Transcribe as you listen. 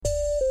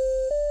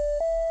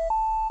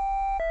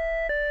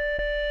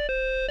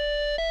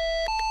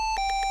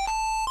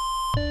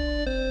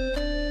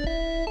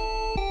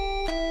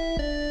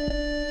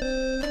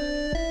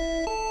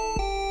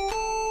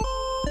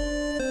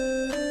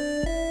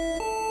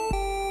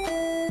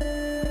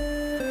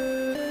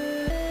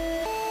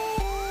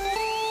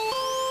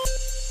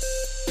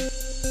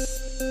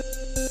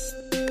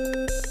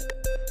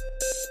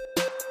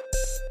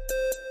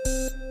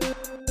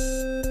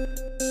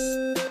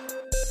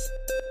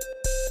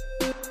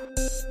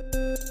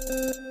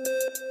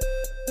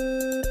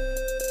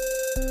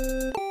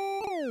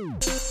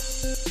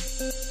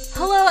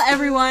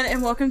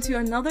and welcome to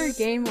another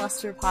Game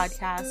Luster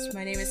podcast.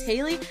 My name is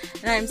Haley,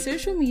 and I am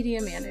social media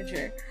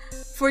manager.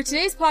 For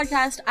today's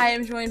podcast, I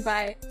am joined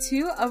by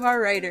two of our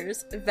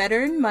writers,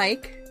 veteran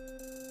Mike.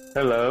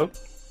 Hello.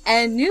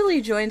 And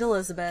newly joined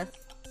Elizabeth.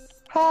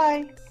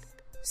 Hi.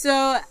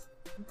 So,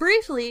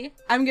 briefly,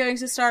 I'm going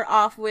to start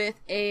off with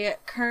a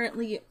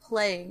currently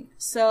playing.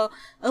 So,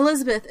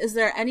 Elizabeth, is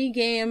there any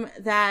game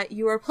that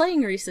you are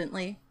playing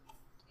recently?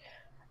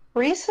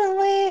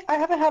 Recently, I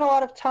haven't had a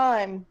lot of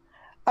time.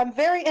 I'm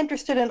very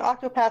interested in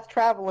Octopath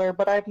Traveler,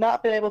 but I've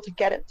not been able to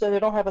get it, so they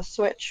don't have a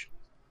Switch.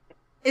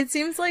 It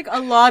seems like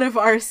a lot of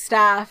our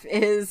staff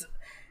is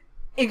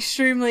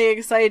extremely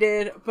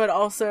excited, but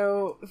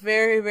also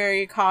very,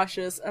 very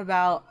cautious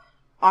about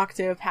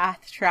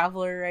Octopath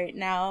Traveler right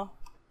now.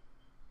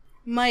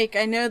 Mike,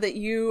 I know that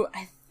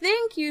I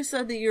think you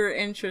said that you were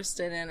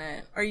interested in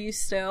it. Are you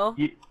still?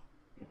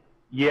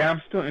 Yeah,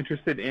 I'm still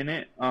interested in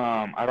it.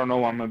 I don't know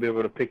when I'm going to be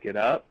able to pick it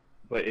up,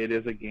 but it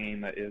is a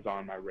game that is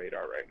on my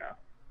radar right now.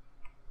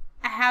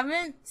 I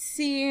haven't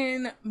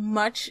seen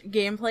much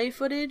gameplay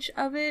footage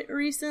of it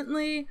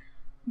recently,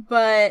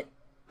 but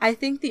I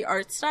think the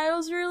art style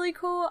is really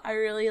cool. I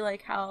really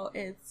like how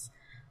it's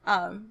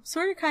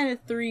sort of kind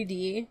of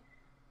 3D.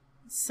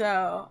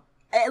 So,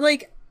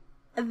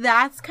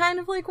 that's kind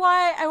of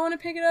why I want to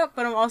pick it up,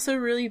 but I'm also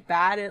really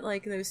bad at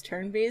those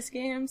turn-based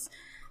games.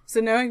 So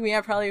knowing me,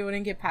 I probably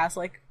wouldn't get past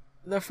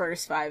the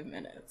first 5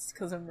 minutes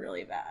because I'm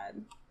really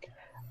bad.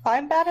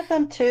 I'm bad at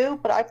them too,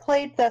 but I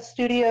played the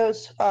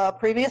studio's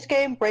previous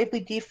game, Bravely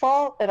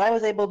Default, and I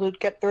was able to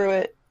get through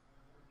it.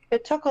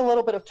 It took a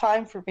little bit of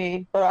time for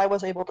me, but I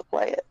was able to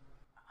play it.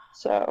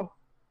 So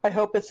I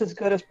hope it's as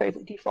good as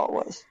Bravely Default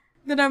was.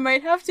 Then I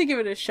might have to give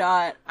it a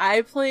shot.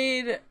 I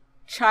played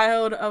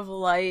Child of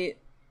Light,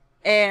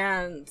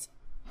 and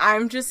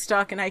I'm just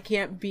stuck and I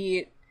can't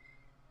beat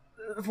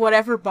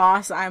whatever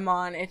boss I'm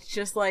on. It's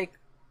just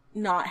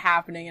not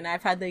happening, and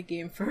I've had that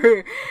game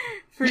for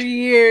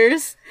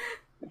years.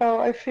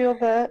 Oh, I feel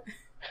that.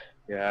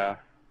 Yeah.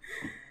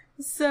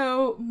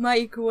 So,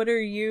 Mike, what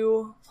are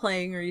you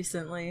playing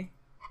recently?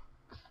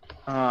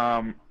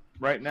 Right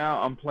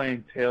now I'm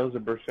playing Tales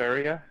of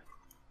Berseria.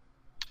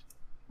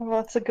 Oh,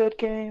 that's a good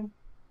game.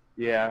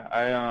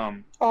 Yeah,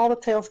 All the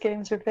Tales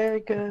games are very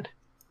good.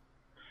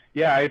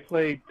 Yeah, I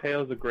played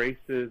Tales of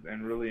Graces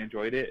and really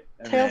enjoyed it.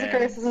 Tales of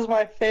Graces is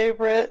my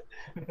favorite.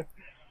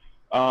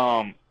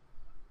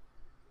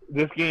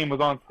 This game was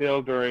on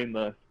sale during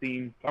the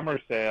Steam summer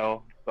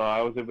sale, so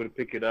I was able to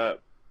pick it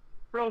up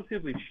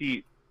relatively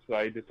cheap, so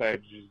I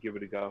decided to just give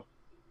it a go.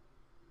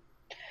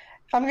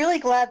 I'm really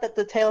glad that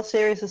the Tales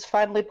series is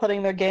finally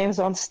putting their games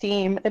on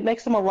Steam. It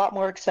makes them a lot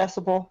more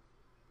accessible.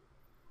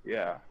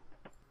 Yeah.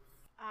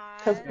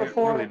 Because It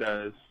really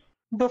does.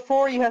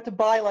 Before you had to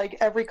buy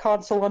every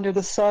console under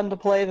the sun to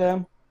play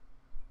them.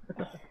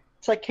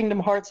 It's like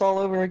Kingdom Hearts all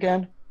over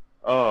again.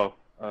 Oh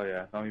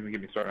yeah. Don't even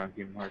get me started on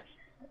Kingdom Hearts.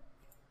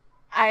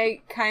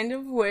 I kind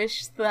of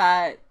wish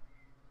that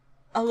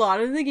a lot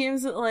of the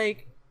games that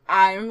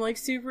I'm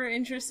super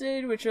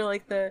interested, which are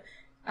the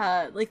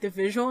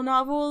visual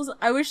novels,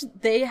 I wish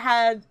they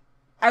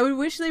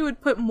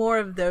would put more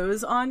of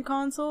those on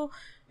console,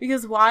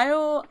 because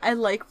while I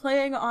like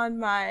playing on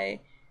my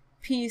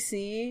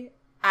PC,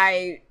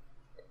 I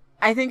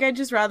think I'd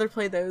just rather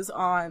play those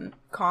on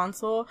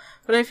console.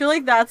 But I feel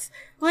like that's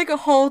a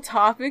whole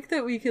topic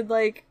that we could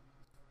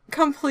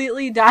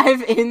completely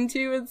dive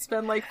into and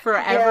spend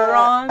forever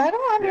on. I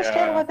don't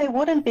understand why they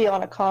wouldn't be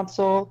on a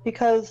console,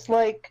 because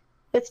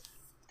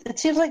it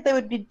seems like they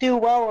would do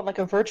well on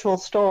a virtual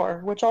store,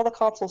 which all the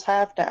consoles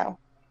have now.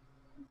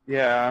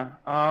 Yeah.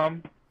 I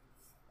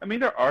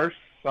mean, there are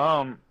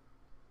some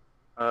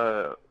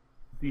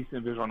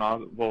decent visual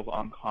novels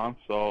on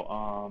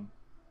console.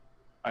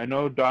 I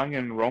know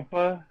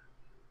Danganronpa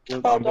is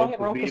on both the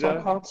Danganronpa's Vita.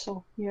 on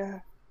console. Yeah.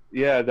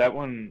 Yeah, that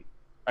one.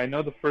 I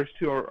know the first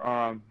two are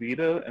on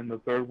Vita, and the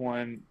third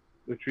one,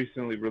 which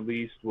recently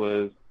released,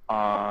 was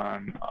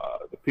on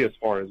the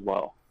PS4 as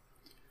well.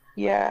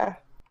 Yeah.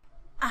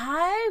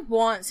 I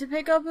want to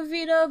pick up a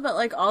Vita,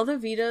 but all the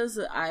Vitas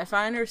that I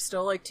find are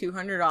still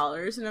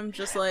 $200, and I'm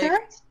just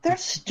they're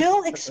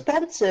still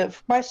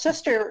expensive. My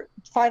sister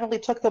finally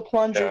took the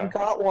plunge and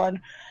got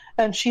one,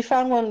 and she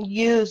found one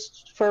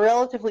used for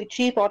relatively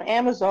cheap on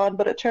Amazon,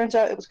 but it turns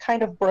out it was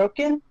kind of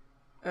broken.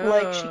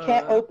 She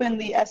can't open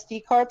the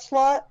SD card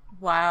slot.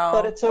 Wow.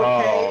 But it's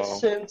okay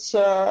since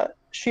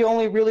she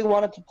only really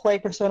wanted to play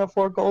Persona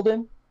 4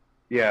 Golden.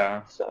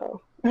 Yeah.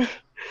 So. Well,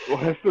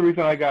 that's the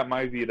reason I got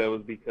my Vita,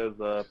 was because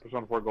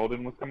Persona 4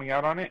 Golden was coming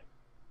out on it,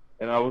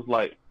 and I was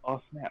like, oh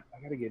snap,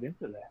 I gotta get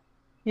into that.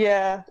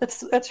 Yeah,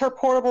 it's her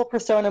portable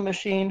Persona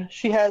machine.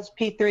 She has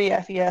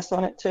P3 FES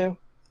on it too.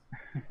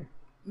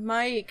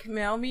 Mike,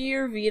 mail me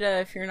your Vita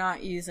if you're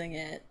not using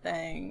it.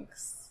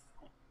 Thanks.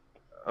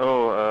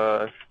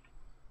 Oh,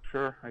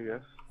 sure, I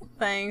guess.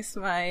 Thanks,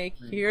 Mike.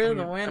 You're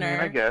the winner.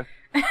 I guess.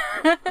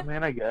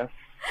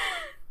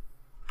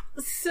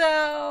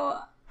 So,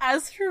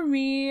 as for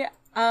me,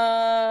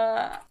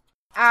 I've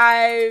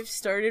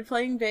started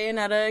playing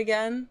Bayonetta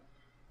again,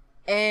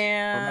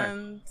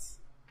 and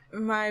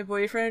my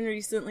boyfriend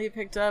recently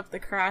picked up the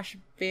Crash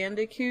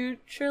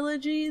Bandicoot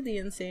trilogy, the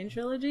Insane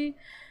trilogy.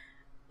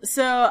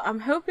 So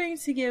I'm hoping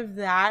to give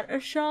that a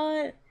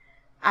shot.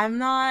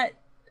 When I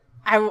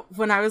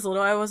was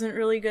little, I wasn't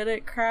really good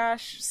at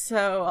Crash,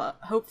 so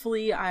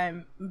hopefully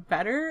I'm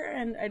better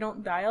and I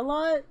don't die a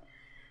lot.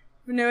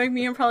 But knowing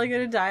me, I'm probably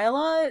gonna die a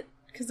lot,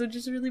 because I'm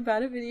just really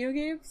bad at video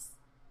games.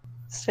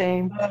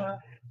 Same.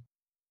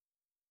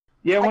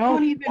 Yeah, I when I was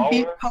couldn't even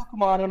beat smaller.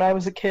 Pokemon when I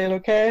was a kid,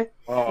 okay?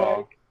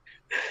 Oh.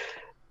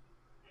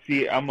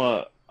 See, I'm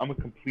a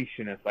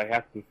completionist. I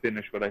have to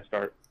finish what I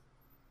start.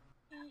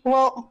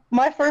 Well,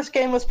 my first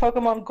game was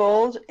Pokemon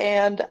Gold,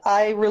 and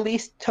I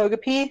released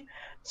Togepi,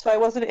 so I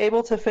wasn't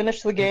able to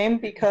finish the game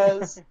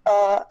because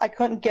I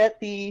couldn't get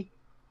the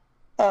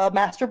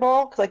Master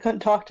Ball, because I couldn't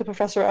talk to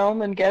Professor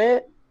Elm and get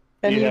it.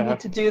 And you Yeah. need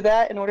to do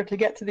that in order to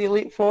get to the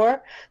Elite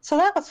Four. So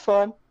that was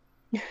fun.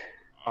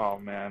 Oh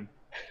man,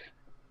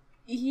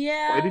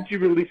 Yeah. why did you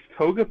release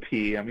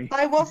Togepi? I mean,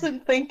 I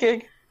wasn't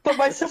thinking, but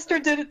my sister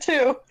did it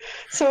too,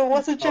 so it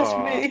wasn't just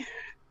Aw. me.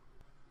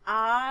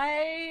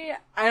 I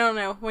don't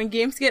know. When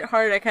games get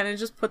hard, I kind of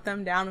just put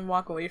them down and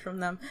walk away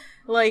from them.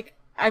 Like,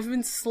 I've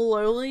been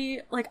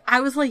slowly, like, I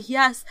was like,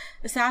 yes,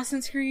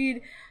 Assassin's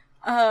Creed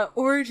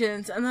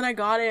Origins, and then I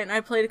got it and I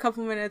played a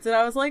couple minutes and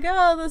I was like,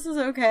 oh, this is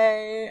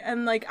okay.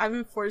 And like, I've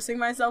been forcing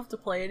myself to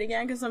play it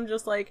again because I'm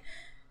just like,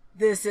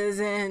 this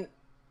isn't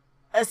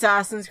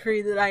Assassin's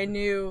Creed that I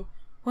knew.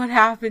 What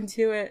happened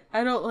to it?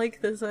 I don't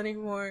like this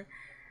anymore.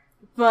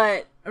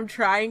 But I'm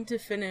trying to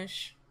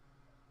finish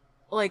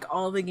like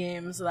all the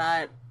games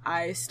that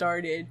I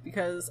started,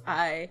 because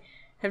I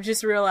have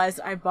just realized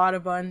I bought a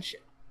bunch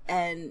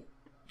and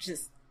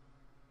just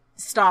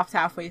stopped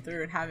halfway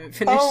through and haven't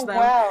finished them.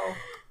 Wow.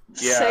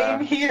 Yeah.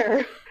 Same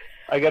here.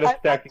 I got a I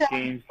stack put of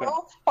down games.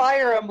 both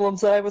Fire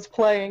Emblems that I was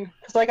playing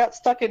because I got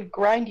stuck in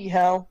grindy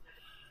hell.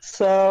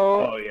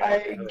 So Oh, yeah.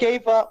 I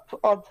gave up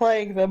on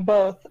playing them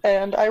both,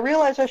 and I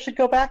realized I should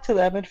go back to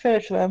them and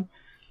finish them.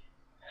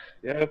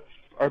 Yeah, it's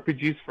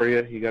RPGs for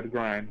you. You got to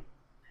grind.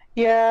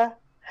 Yeah.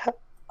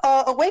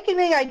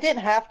 Awakening, I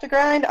didn't have to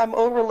grind. I'm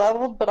over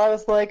leveled, but I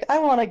was like, I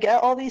want to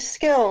get all these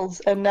skills,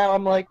 and now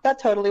I'm like, that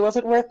totally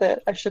wasn't worth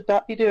it. I should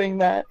not be doing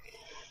that.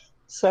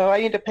 So I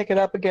need to pick it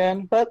up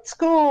again. But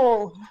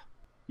school!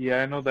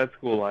 Yeah, I know that's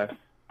school life.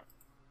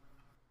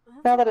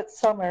 Now that it's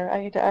summer, I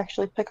need to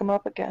actually pick them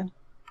up again.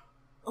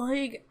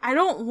 Like, I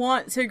don't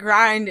want to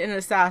grind in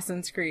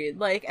Assassin's Creed.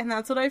 Like, and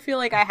that's what I feel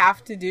like I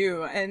have to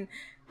do, and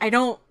I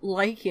don't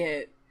like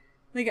it.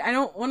 Like, I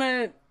don't want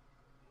to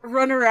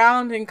run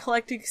around and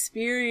collect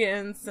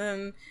experience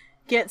and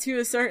get to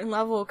a certain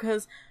level,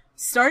 because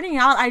starting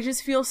out, I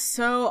just feel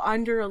so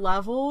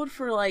under-leveled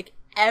for, like,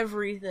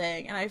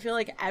 everything. And I feel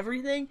like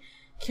everything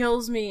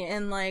kills me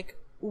in, like,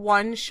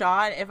 one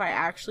shot if I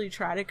actually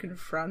try to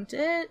confront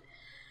it.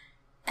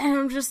 And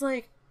I'm just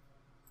like,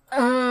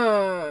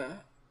 why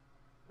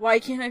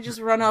can't I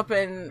just run up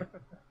and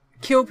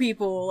kill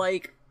people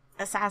like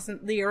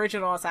the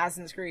original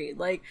Assassin's Creed?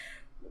 Like,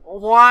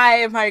 why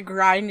am I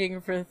grinding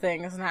for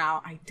things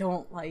now? I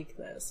don't like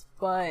this,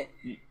 but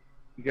You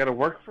got to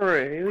work for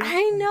it. Haley.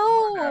 I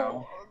know.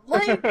 Now.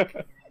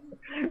 Like,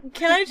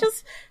 can I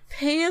just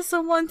pay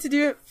someone to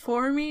do it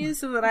for me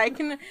so that I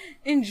can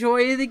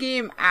enjoy the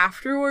game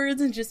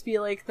afterwards and just be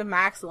like the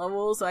max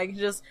level so I can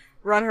just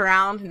run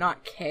around and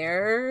not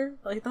care?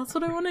 Like, that's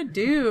what I want to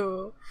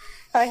do.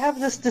 I have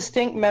this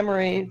distinct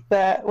memory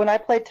that when I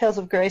played Tales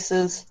of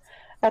Graces,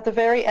 at the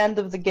very end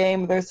of the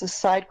game, there's this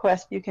side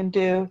quest you can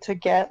do to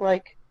get,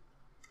 like,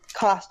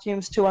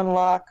 costumes to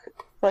unlock.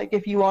 Like,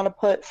 if you want to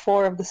put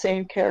 4 of the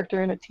same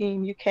character in a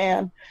team, you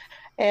can.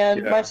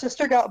 And my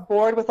sister got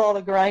bored with all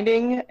the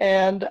grinding,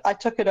 and I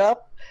took it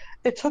up.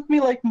 It took me,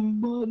 like,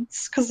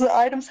 months, because the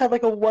items had,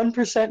 like, a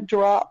 1%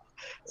 drop.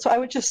 So I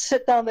would just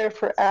sit down there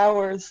for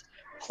hours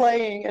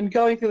playing and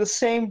going through the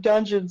same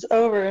dungeons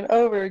over and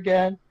over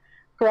again,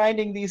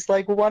 grinding these,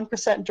 like,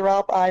 1%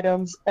 drop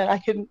items,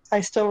 and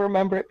I still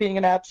remember it being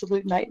an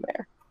absolute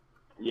nightmare.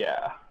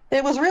 Yeah.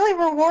 It was really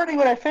rewarding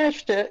when I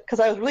finished it, because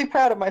I was really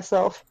proud of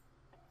myself.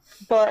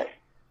 But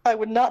I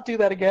would not do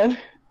that again.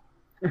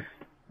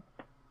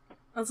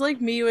 That's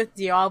like me with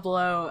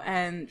Diablo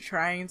and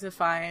trying to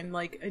find,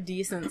 like, a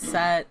decent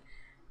set.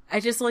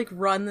 I just, like,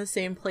 run the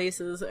same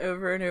places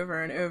over and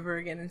over and over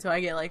again until I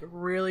get, like,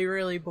 really,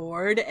 really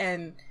bored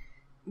and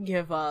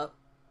give up.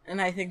 And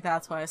I think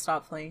that's why I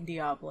stopped playing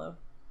Diablo.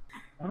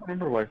 I don't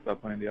remember why I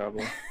stopped playing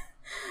Diablo.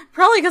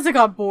 Probably because it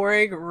got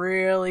boring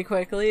really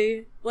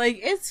quickly. Like,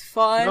 it's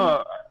fun.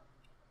 No,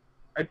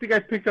 I think I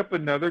picked up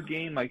another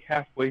game like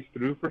halfway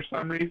through for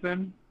some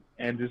reason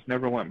and just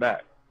never went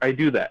back. I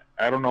do that.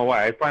 I don't know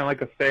why. I find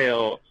like a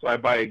sale, so I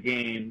buy a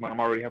game when I'm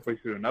already halfway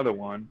through another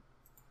one.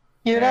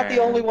 You're not the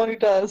only one who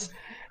does.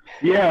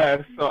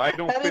 Yeah, so I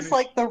don't. That is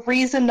like the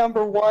reason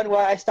number one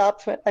why I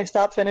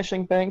stopped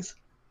finishing things.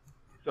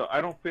 So I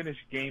don't finish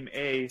game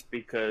A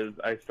because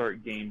I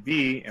start game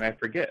B and I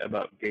forget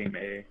about game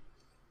A.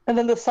 And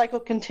then the cycle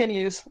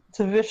continues.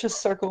 It's a vicious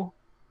circle.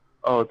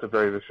 Oh, it's a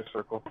very vicious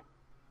circle.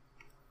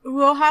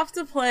 We'll have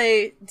to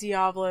play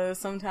Diablo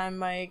sometime,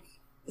 Mike.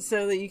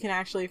 so that you can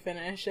actually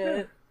finish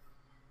it.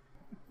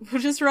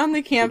 We'll just run the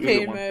We'll do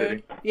campaign it one mode.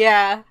 sitting.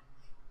 Yeah.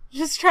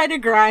 Just try to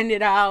grind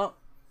it out.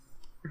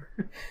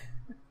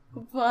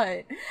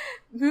 But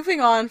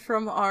moving on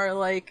from our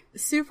like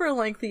super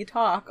lengthy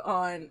talk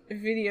on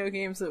video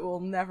games that we'll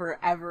never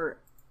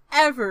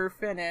ever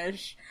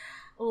finish,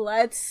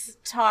 let's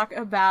talk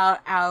about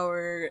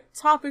our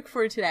topic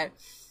for today.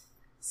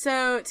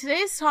 So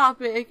today's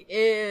topic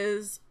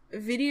is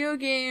video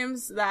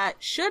games that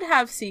should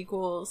have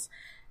sequels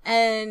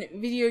and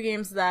video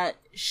games that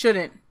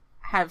shouldn't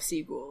have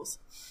sequels.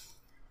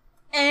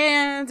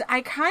 And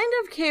I kind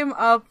of came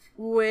up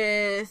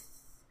with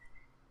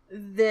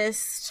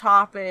this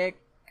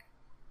topic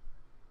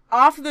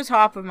off the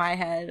top of my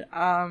head,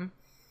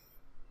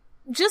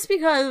 just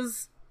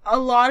because a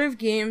lot of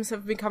games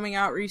have been coming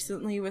out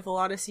recently with a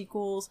lot of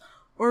sequels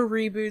or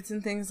reboots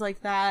and things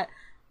like that.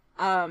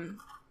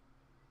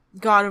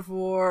 God of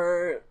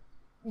War,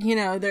 you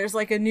know, there's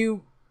like a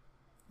new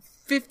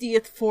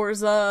 50th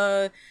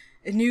Forza,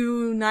 a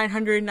new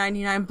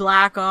 999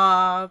 Black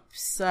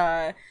Ops,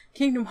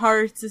 Kingdom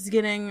Hearts is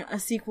getting a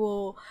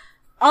sequel.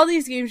 All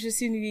these games just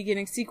seem to be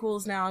getting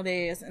sequels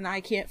nowadays, and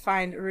I can't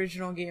find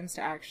original games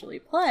to actually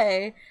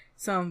play,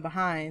 so I'm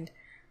behind.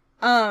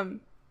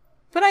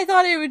 But I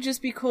thought it would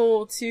just be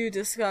cool to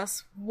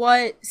discuss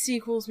what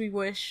sequels we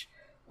wish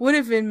would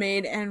have been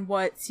made and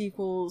what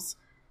sequels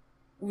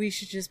we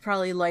should just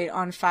probably light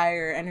on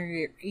fire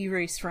and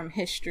erase from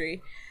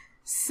history.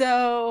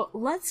 So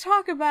let's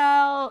talk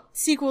about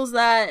sequels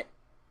that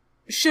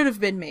should have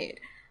been made.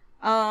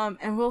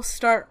 And we'll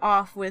start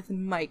off with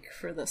Mike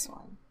for this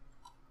one.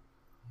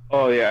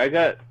 Oh yeah, I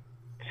got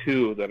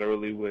two that I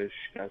really wish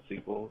got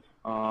sequels.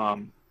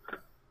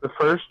 The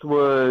first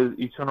was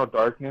Eternal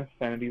Darkness,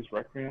 Sanity's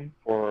Requiem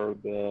for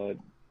the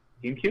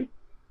GameCube.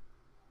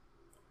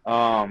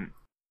 One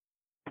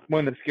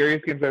of the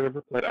scariest games I've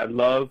ever played. I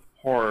love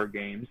horror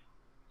games,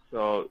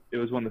 so it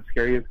was one of the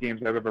scariest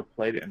games I've ever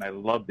played, and I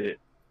loved it.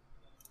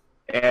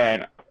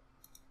 And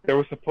there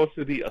was supposed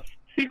to be a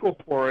sequel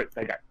for it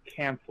that got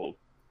canceled.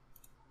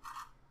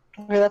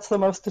 Okay, that's the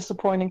most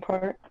disappointing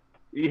part.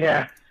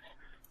 Yeah.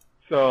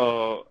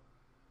 So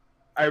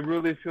I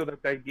really feel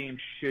that that game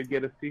should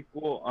get a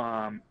sequel.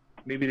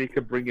 Maybe they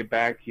could bring it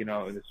back, you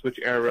know, in the Switch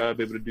era,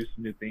 be able to do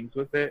some new things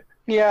with it.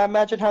 Yeah,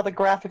 imagine how the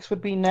graphics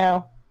would be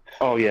now.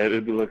 Oh yeah, it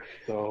would look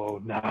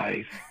so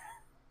nice.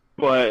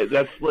 But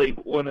that's like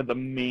one of the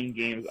main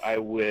games I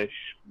wish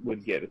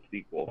would get a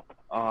sequel.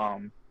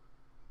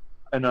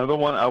 Another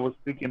one I was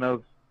thinking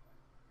of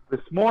this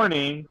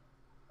morning,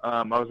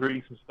 I was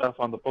reading some stuff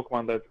on the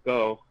Pokemon Let's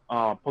Go,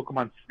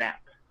 Pokemon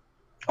Snap.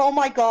 Oh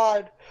my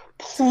god,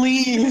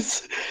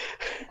 please.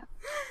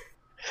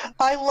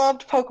 I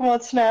loved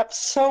Pokemon Snap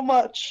so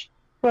much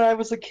when I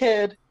was a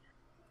kid,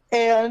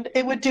 and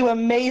it would do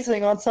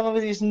amazing on some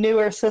of these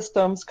newer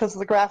systems because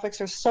the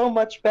graphics are so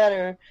much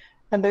better,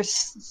 and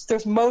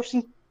there's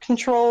motion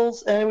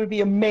controls, and it would be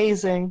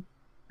amazing.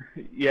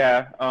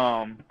 Yeah,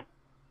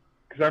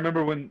 because I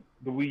remember when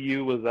the Wii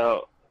U was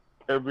out,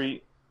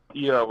 every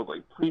year I was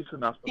like, please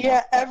announce the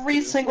Yeah, Snap every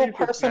 2. single Please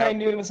person I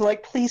announce knew was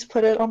like, please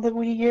put it on the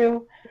Wii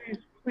U.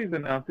 Please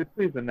announce it,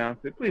 please announce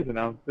it, please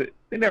announce it.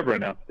 They never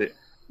announced it.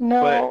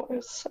 No, it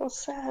was so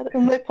sad.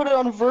 And they put it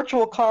on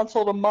Virtual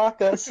Console to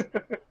mock us.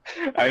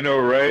 I know,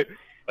 right?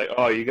 Like,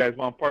 oh, you guys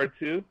want part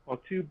 2?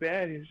 Well, too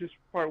bad. It's just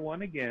part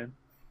 1 again.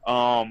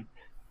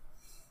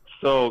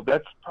 So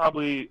that's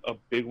probably a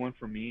big one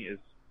for me, is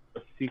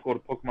a sequel to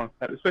Pokemon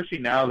Snap, especially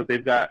now that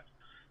they've got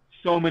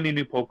so many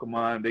new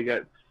Pokemon. They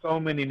got so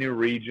many new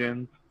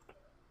regions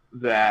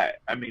that,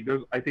 I mean,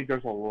 I think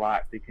there's a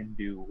lot they can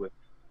do with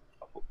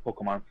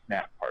Pokemon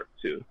Snap Part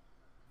 2.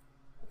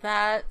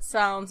 That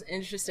sounds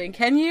interesting.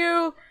 Can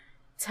you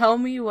tell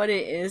me what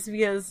it is?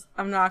 Because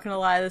I'm not gonna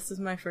lie, this is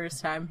my first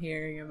time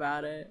hearing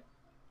about it.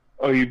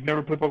 Oh, you've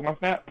never played Pokemon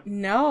Snap?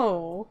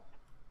 No.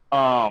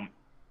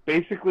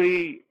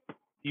 Basically,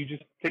 you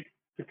just take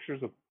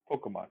pictures of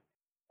Pokemon.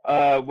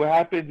 What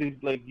happens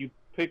is, like, you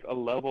pick a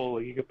level,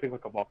 like, you could pick,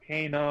 like, a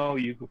volcano,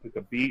 you could pick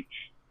a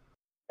beach,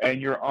 and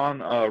you're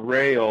on a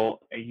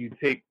rail, and you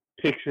take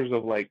pictures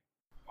of, like,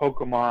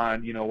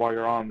 Pokemon, you know, while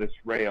you're on this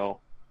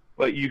rail.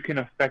 But you can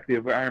affect the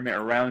environment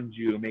around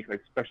you and make,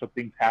 like, special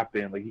things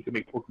happen. Like, you can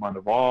make Pokemon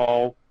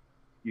evolve.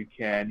 You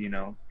can, you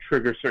know,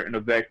 trigger certain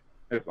events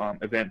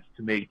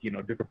to make, you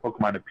know, different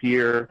Pokemon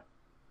appear.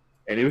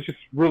 And it was just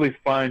really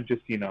fun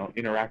just, you know,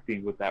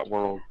 interacting with that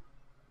world.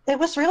 It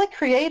was really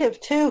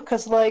creative, too,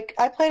 because, like,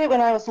 I played it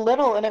when I was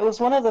little, and it was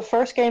one of the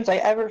first games I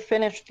ever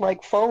finished,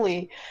 like,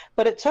 fully.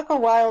 But it took a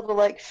while to,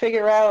 like,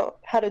 figure out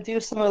how to do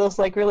some of those,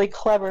 like, really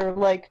clever,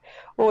 like,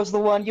 what was the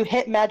one? You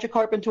hit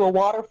Magikarp into a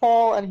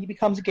waterfall, and he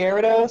becomes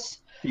Gyarados.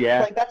 Yeah.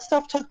 Like, that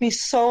stuff took me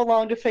so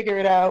long to figure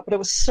it out, but it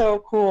was so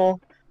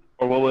cool.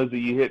 Or what was it?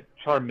 You hit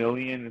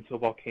Charmeleon into a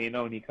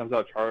volcano, and he comes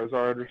out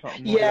Charizard or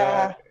something like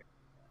Yeah. that.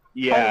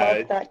 Yeah. I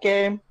loved that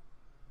game.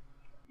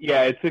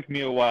 Yeah, it took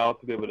me a while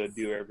to be able to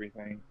do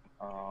everything.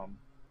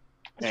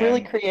 It's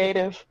really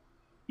creative.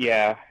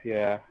 Yeah,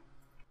 yeah.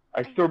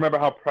 I still remember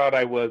how proud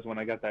I was when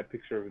I got that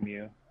picture of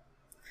Mew.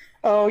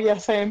 Oh yeah,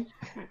 same.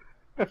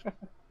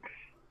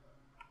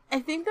 I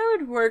think that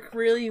would work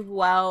really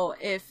well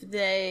if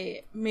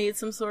they made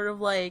some sort of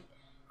like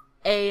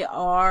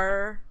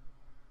AR,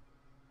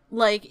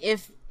 like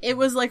if it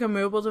was like a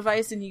mobile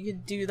device and you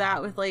could do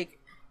that with like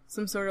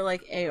some sort of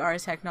like AR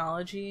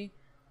technology.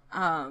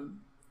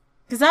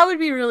 Because that would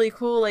be really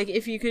cool, like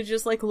if you could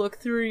just like look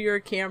through your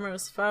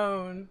camera's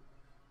phone.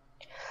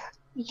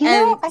 You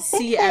know, And I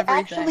think see they everything.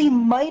 actually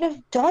might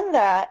have done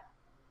that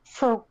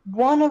for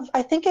one of,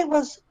 I think it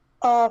was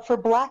for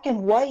Black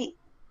and White.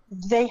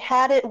 They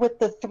had it with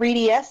the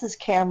 3DS's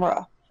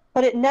camera,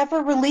 but it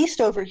never released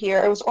over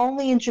here. It was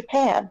only in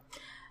Japan.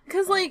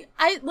 Because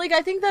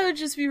I think that would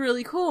just be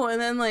really cool,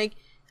 and then like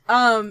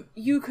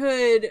you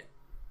could,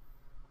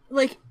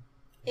 like,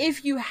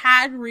 if you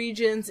had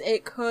regions,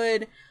 it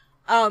could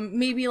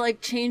maybe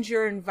like change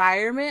your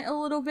environment a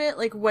little bit,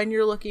 like when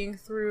you're looking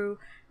through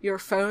your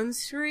phone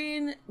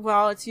screen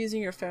while it's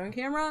using your phone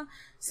camera.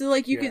 So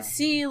like you could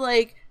see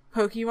like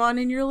Pokemon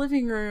in your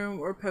living room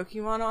or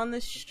Pokemon on the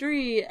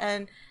street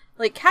and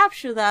like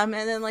capture them,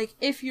 and then like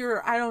if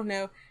you're, I don't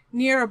know,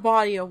 near a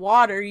body of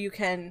water, you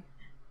can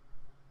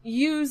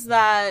use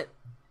that.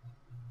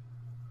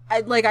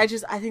 I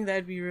think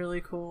that'd be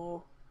really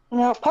cool.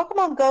 Now,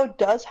 Pokemon Go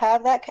does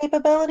have that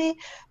capability,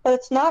 but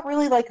it's not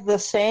really like the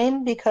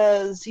same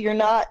because you're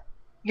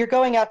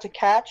going out to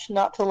catch,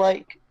 not to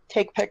like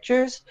take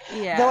pictures.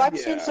 Yeah. Though I've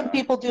seen some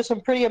people do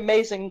some pretty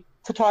amazing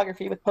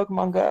photography with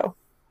Pokemon Go.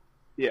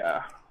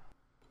 Yeah.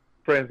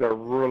 Friends are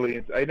really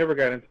into, I never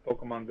got into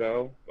Pokemon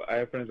Go, but I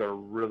have friends that are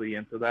really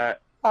into that.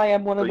 I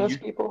am one of So those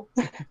people.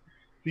 So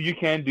you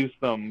can do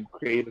some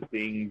creative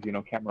things,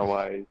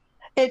 camera-wise.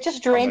 It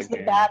just drains the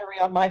game. battery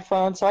on my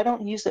phone, so I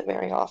don't use it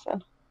very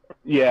often.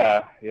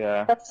 Yeah.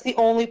 That's the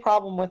only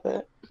problem with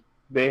it.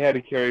 They had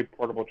to carry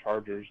portable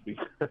chargers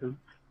because...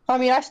 I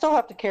mean, I still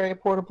have to carry a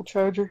portable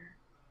charger.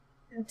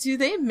 Do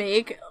they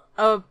make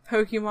a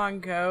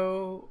Pokemon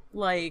Go,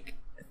 like,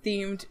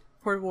 themed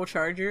portable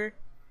charger?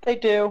 They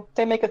do.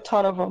 They make a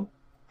ton of them.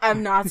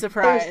 I'm not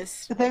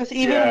surprised. There's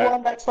even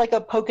one that's like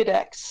a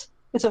Pokedex.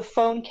 It's a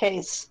phone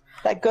case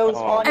that goes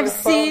on your I've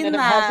phone seen and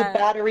that. it has a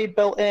battery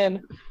built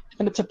in,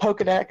 and it's a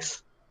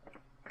Pokedex.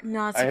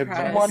 Not I have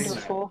surprised. not seen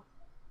Wonderful.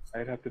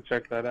 I'd have to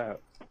check that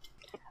out.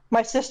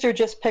 My sister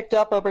just picked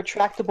up a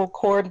retractable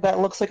cord that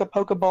looks like a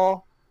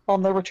Pokeball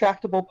on the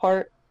retractable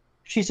part.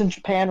 She's in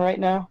Japan right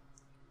now.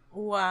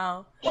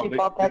 Wow. She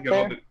bought that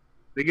there.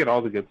 They get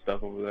all the good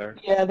stuff over there.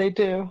 Yeah, they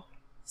do.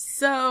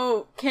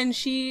 So, can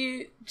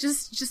she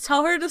just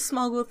tell her to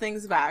smuggle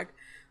things back?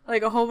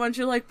 Like a whole bunch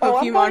of like I'm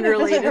going Pokemon to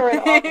visit her in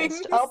related things.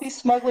 August. I'll be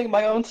smuggling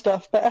my own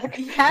stuff back.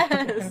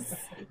 Yes.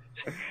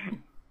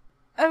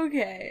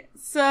 Okay,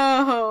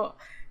 so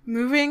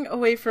moving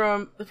away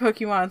from the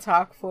Pokemon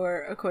talk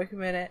for a quick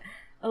minute,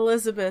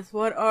 Elizabeth,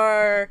 what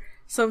are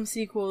some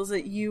sequels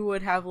that you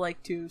would have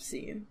liked to have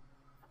seen?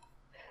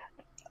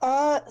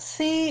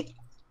 See,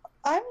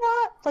 I'm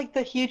not like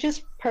the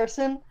hugest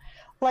person.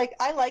 Like,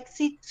 I like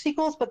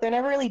sequels, but they're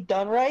never really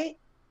done right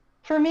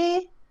for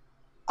me.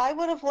 I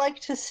would have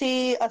liked to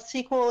see a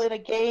sequel in a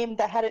game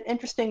that had an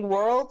interesting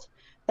world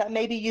that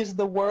maybe used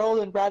the world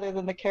and rather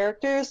than the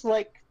characters.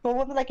 Like, the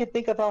one that I can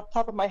think of off the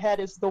top of my head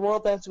is The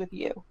World Ends With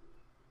You.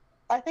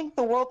 I think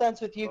The World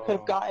Ends With You could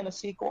have gotten a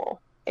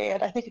sequel,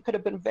 and I think it could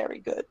have been very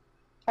good.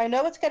 I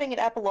know it's getting an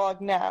epilogue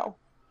now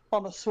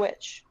on the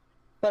Switch,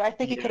 but I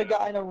think it could have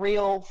gotten a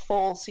real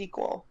full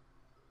sequel.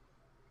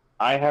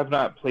 I have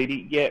not played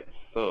it yet,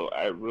 so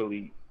I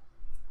really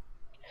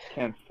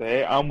can't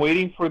say. I'm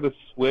waiting for the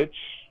Switch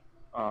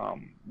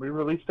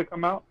re-release to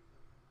come out.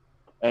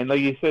 And like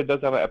you said, it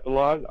does have an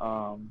epilogue.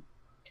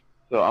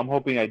 So I'm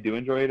hoping I do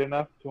enjoy it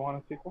enough to want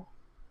a sequel.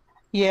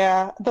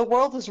 Yeah, the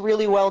world is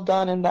really well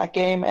done in that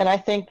game, and I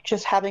think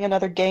just having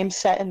another game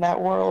set in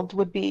that world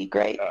would be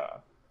great.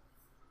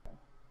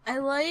 I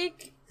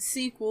like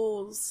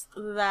sequels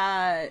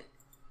that,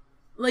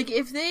 like,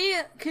 if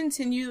they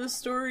continue the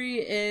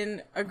story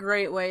in a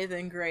great way,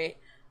 then great.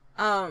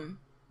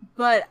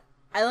 But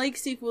I like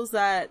sequels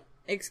that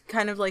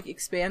kind of, like,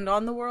 expand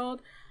on the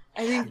world.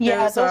 I think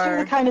those are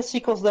the kind of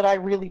sequels that I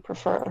really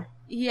prefer.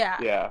 Yeah.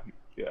 Yeah.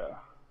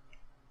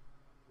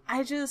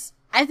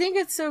 I think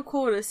it's so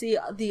cool to see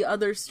the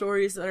other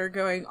stories that are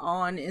going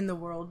on in the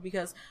world,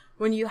 because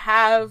when you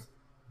have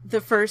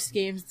the first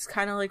games, it's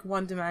kind of like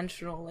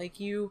one-dimensional. Like,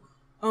 you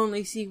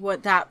only see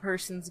what that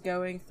person's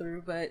going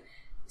through, but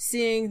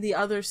seeing the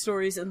other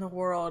stories in the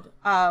world,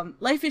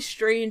 Life is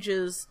Strange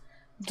is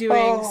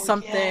doing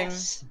something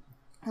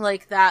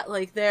like that.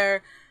 Like,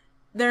 they're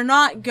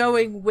not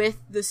going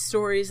with the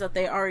stories that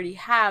they already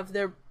have.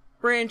 They're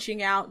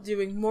branching out,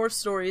 doing more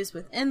stories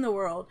within the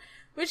world,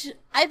 which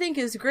I think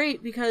is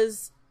great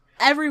because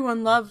a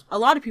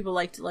lot of people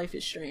liked Life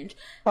is Strange.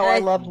 Oh, I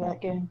loved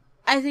that game.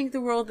 I think the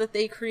world that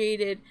they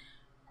created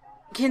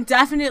can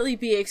definitely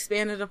be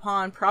expanded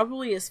upon,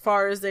 probably as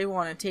far as they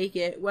want to take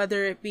it,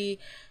 whether it be,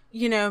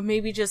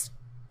 maybe just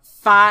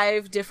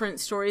 5 different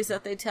stories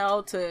that they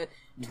tell to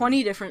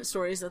 20 different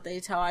stories that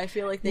they tell. I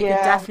feel like they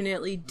can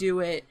definitely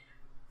do it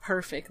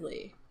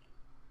perfectly.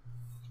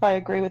 I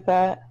agree with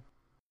that.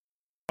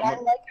 I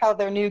like how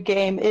their new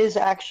game is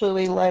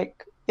actually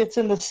like it's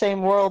in the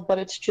same world, but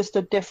it's just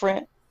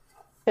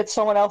it's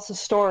someone else's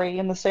story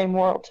in the same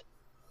world.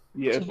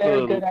 Yeah, It's a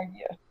very good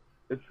idea.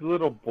 It's a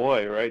little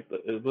boy, right?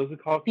 What's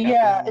it called?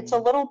 Yeah, it's a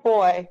little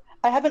boy.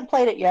 I haven't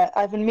played it yet.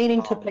 I've been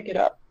meaning to pick it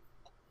up.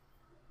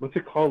 What's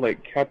it called?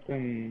 Like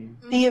Captain...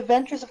 The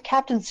Adventures of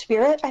Captain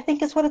Spirit, I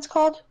think is what it's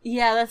called.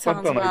 Yeah, that sounds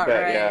Something about like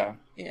that, right.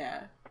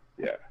 yeah.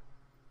 Yeah.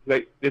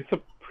 Like, it's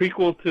a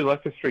prequel to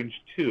Life is Strange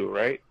 2,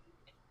 right?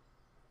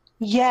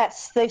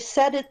 Yes, they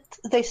said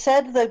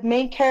the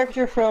main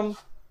character from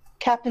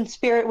Captain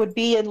Spirit would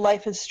be in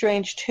Life is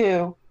Strange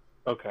 2.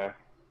 Okay.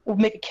 Would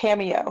make a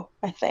cameo,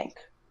 I think.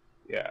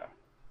 Yeah.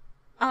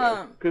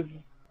 Never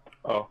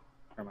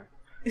mind.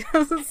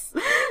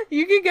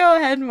 You can go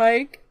ahead,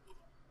 Mike.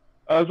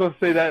 I was going to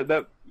say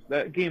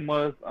that game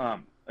was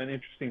an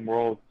interesting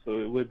world, so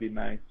it would be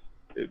nice.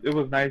 It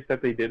was nice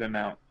that they did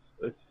announce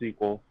a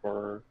sequel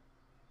for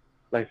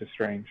Life is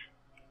Strange.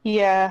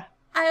 Yeah.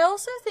 I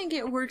also think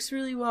it works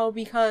really well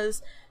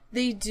because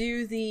they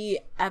do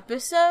the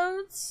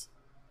episodes,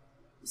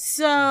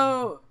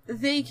 so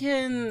they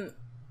can,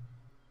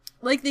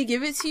 like, they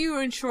give it to you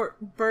in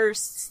short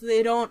bursts.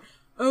 They don't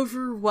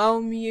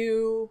overwhelm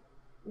you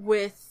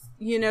with,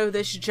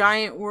 this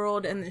giant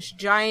world and this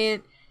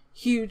giant,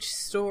 huge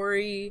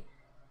story.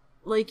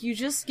 Like, you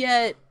just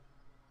get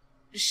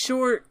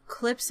short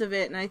clips of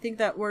it, and I think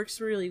that works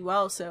really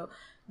well, so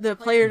the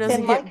player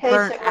doesn't get burnt out. In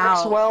my case, it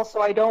works well,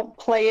 so I don't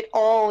play it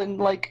all in,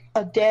 like,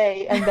 a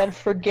day and then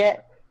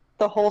forget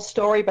the whole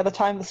story by the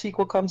time the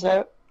sequel comes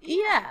out.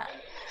 Yeah.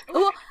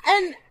 Well,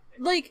 and,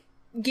 like,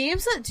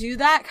 games that do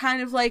that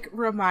kind of, like,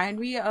 remind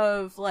me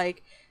of,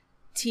 like,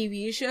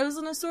 TV shows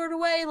in a sort of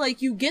way.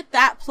 Like, you get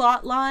that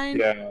plot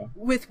line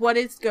with what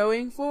it's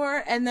going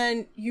for, and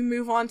then you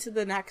move on to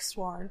the next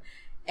one.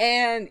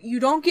 And you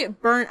don't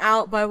get burnt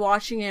out by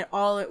watching it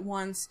all at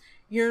once.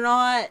 You're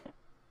not,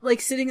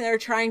 like, sitting there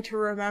trying to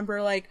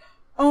remember, like,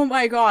 oh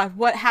my god,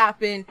 what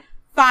happened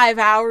 5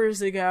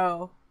 hours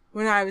ago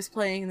when I was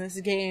playing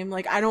this game?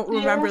 Like, I don't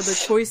remember the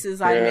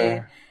choices I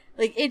made.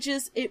 Like, I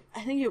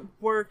think it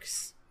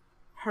works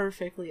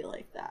perfectly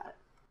like that.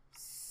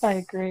 I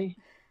agree.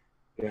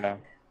 Yeah.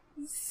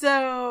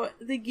 So,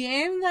 the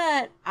game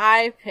that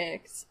I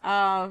picked,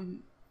 I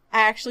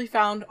actually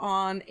found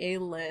on a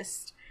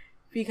list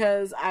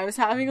because I was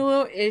having a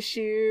little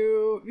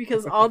issue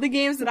because all the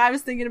games that I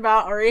was thinking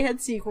about already had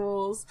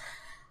sequels.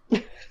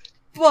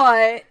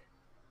 But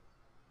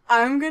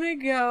I'm gonna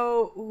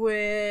go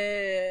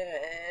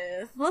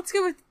with... Let's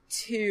go with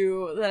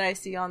two that I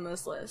see on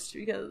this list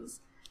because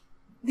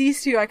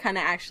these two I kind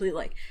of actually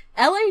like.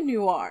 L.A.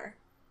 Noire.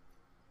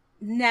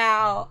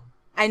 Now,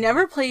 I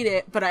never played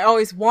it, but I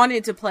always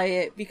wanted to play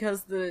it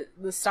because the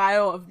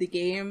style of the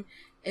game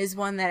is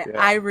one that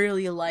I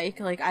really like.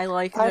 Like, I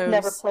like those. I've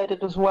never played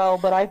it as well,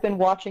 but I've been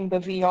watching the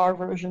VR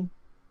version.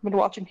 I've been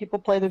watching people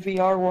play the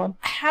VR one.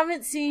 I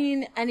haven't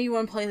seen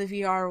anyone play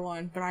the VR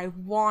one, but I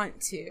want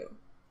to.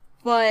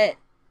 But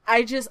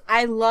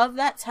I love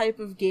that type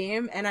of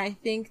game, and I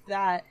think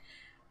that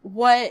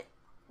what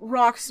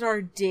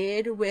Rockstar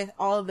did with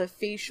all of the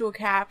facial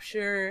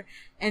capture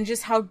and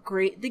just how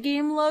great the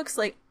game looks,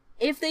 like,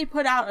 if they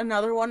put out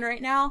another one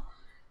right now,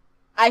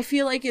 I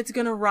feel like it's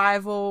gonna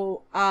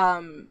rival,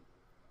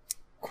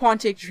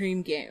 Quantic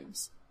Dream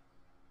games.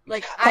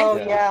 Like,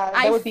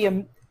 that would be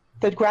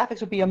the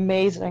graphics would be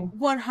amazing.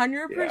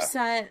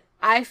 100%.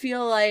 I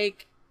feel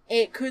like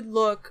it could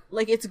look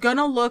like it's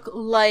gonna look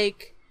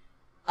like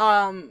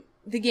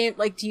the game,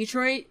 like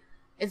Detroit.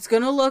 It's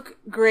gonna look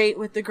great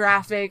with the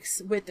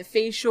graphics, with the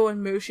facial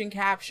and motion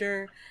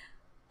capture,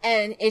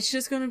 and it's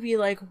just gonna be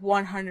like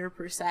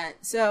 100%.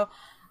 So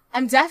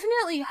I'm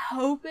definitely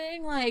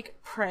hoping, like,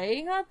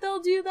 praying that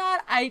they'll do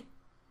that. I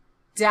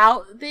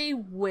doubt they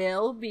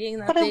will, being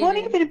that But it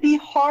wouldn't even be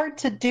hard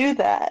to do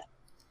that.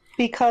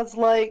 Because,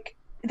 like,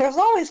 there's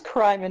always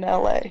crime in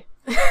LA.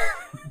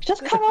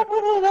 Just come up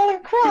with another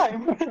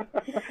crime.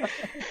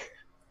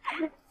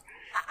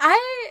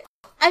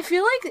 I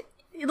feel like,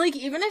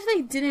 even if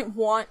they didn't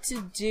want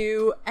to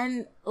do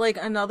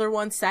another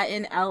one set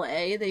in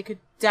LA, they could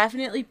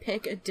definitely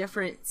pick a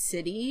different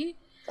city.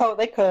 Oh,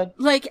 they could.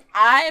 Like,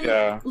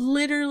 I'm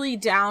literally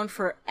down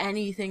for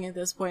anything at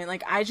this point.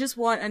 Like, I just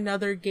want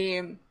another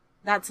game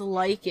that's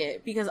like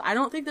it, because I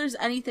don't think there's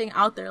anything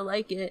out there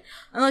like it,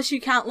 unless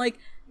you count, like,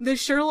 the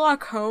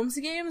Sherlock Holmes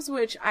games,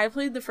 which I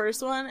played the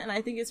first one, and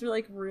I think it's,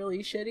 like, really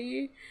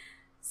shitty.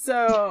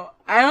 So,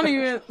 I don't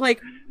even,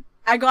 like,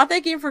 I got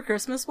that game for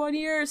Christmas one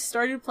year,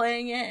 started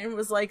playing it, and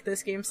was like,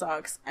 this game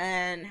sucks,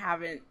 and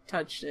haven't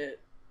touched it.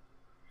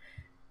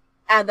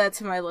 Add that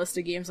to my list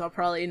of games I'll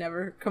probably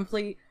never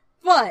complete.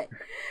 But,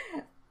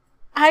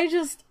 I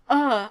just,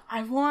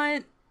 I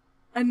want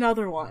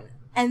another one.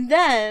 And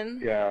then,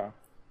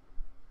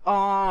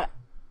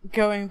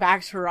 going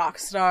back to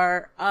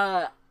Rockstar,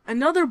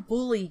 another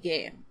Bully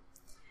game.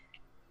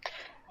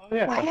 Oh,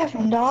 yeah. I have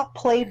not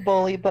played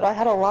Bully, but I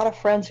had a lot of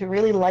friends who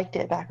really liked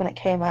it back when it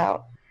came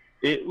out.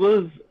 It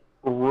was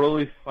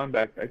really fun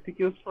back. I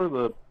think it was for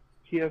the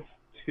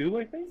 2,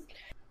 I think.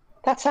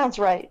 That sounds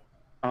right.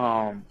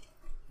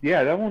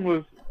 Yeah, that one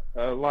was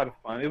a lot of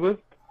fun. It was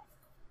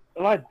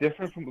a lot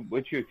different from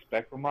what you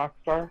expect from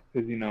Rockstar,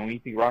 because when you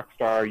think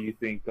Rockstar, you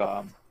think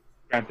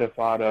Grand Theft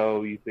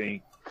Auto, you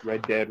think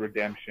Red Dead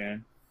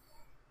Redemption,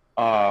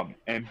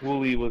 and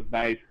Bully was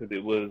nice because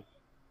it was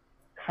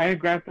kind of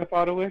Grand Theft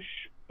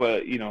Auto-ish,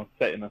 but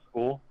set in a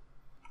school.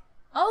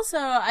 Also,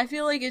 I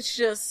feel like it's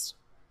just,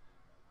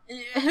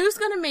 who's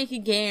gonna make a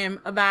game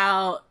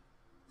about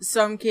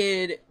some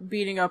kid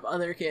beating up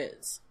other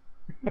kids?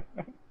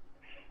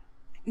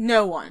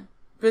 No one,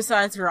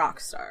 besides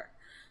Rockstar.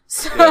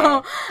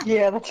 So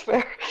yeah, that's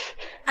fair.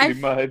 Pretty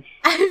much.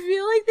 I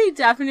feel like they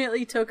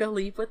definitely took a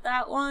leap with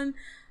that one.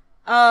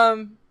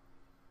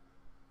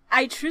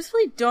 I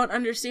truthfully don't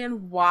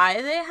understand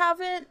why they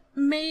haven't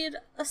made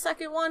a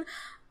second one.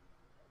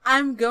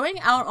 I'm going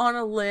out on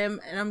a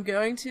limb, and I'm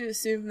going to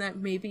assume that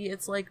maybe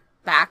it's like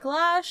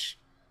backlash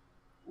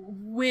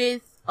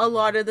with a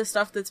lot of the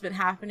stuff that's been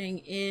happening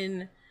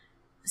in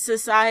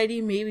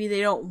society. Maybe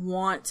they don't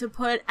want to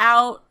put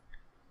out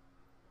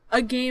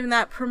a game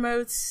that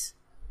promotes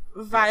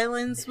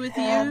violence with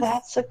Yeah, youth.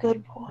 that's a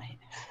good point.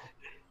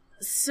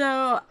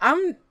 So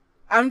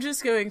I'm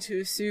just going to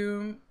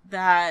assume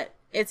that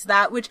it's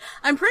that, which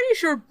I'm pretty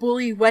sure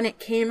Bully, when it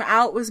came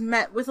out, was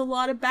met with a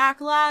lot of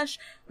backlash,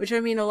 which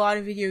I mean a lot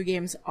of video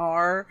games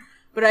are,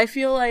 but I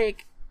feel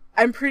like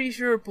I'm pretty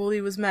sure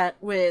Bully was met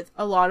with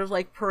a lot of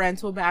like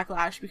parental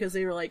backlash because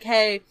they were like,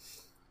 hey,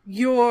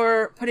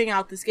 you're putting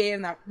out this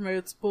game that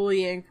promotes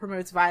bullying,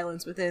 promotes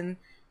violence within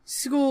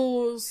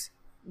schools.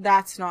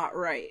 That's not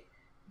right.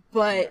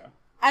 But,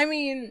 I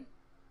mean,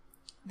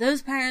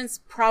 those parents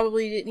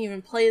probably didn't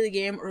even play the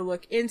game or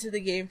look into the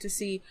game to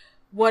see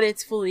what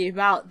it's fully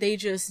about. They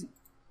just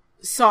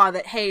saw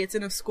that, hey, it's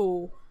in a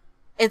school,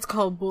 it's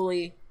called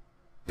Bully.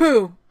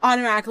 Boom!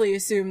 Automatically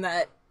assume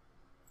that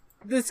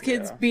this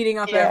kid's beating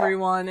up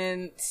everyone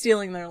and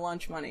stealing their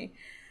lunch money.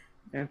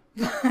 And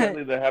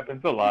sadly, that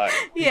happens a lot.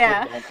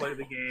 Yeah. People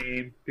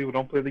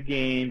don't play the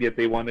game, yet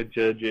they want to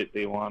judge it.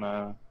 They want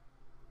to,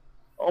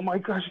 oh my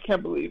gosh, I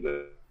can't believe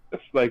it.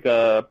 It's like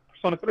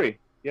Persona 3.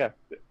 Yeah,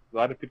 a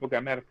lot of people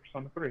got mad at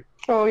Persona 3.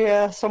 Oh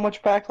yeah, so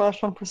much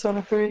backlash on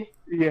Persona 3.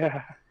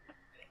 Yeah.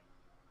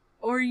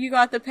 Or you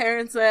got the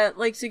parents that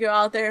like to go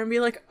out there and be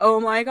like, oh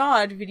my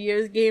god,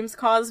 video games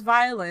cause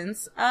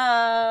violence.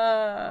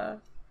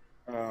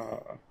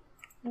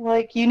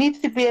 Like, you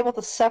need to be able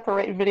to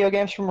separate video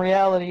games from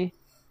reality.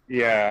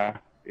 Yeah.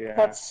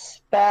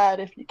 That's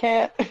bad if you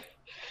can't.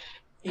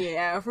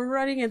 Yeah, if we're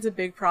running into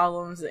big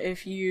problems,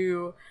 if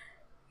you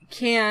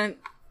can't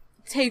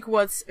take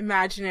what's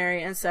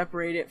imaginary and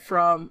separate it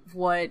from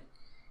what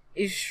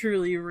is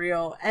truly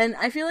real. And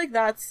I feel like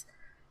that's,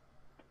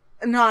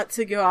 not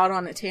to go out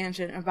on a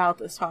tangent about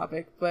this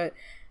topic, but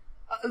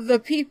the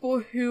people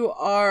who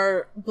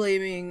are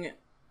blaming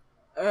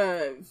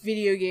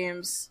video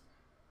games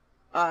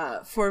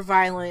for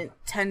violent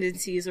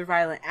tendencies or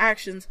violent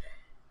actions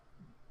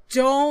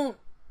don't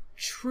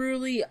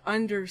truly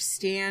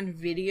understand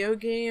video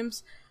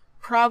games,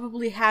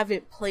 probably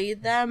haven't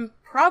played them,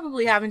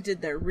 probably haven't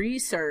did their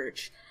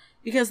research,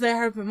 because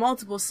there have been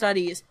multiple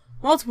studies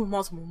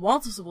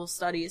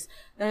that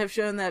have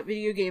shown that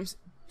video games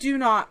do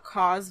not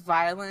cause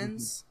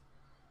violence.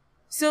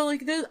 So,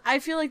 like, I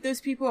feel like those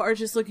people are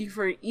just looking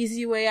for an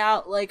easy way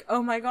out, like,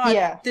 oh my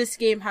god, this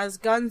game has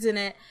guns in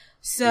it,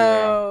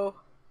 so,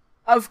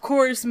 of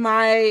course,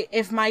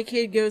 if my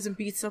kid goes and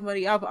beats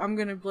somebody up, I'm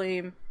gonna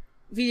blame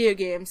video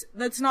games.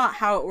 That's not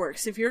how it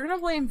works. If you're gonna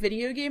blame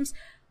video games,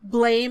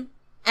 blame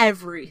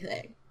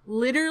everything.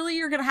 Literally,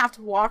 you're gonna have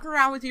to walk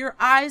around with your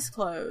eyes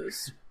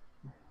closed.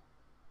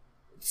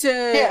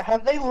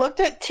 Have they looked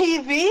at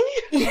TV?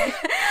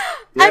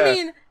 I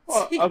mean,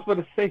 well, I was going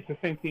to say it's the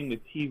same thing with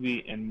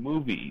TV and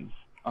movies.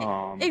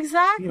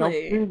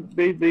 Exactly.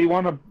 They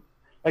want to,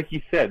 like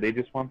you said, they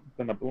just want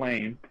something to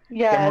blame.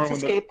 Yeah, it's a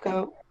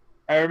scapegoat.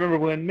 I remember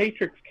when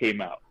Matrix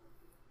came out.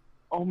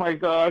 Oh my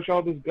gosh,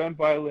 all this gun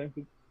violence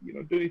is,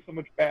 doing so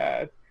much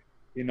bad.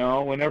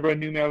 Whenever a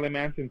new Marilyn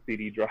Manson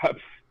CD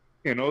drops,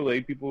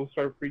 like people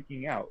start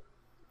freaking out.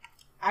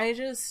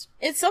 It's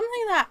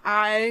something that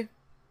I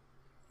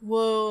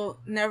will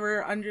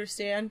never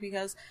understand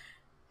because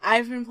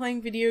I've been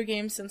playing video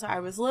games since I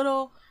was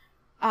little.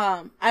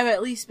 I've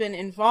at least been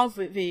involved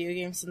with video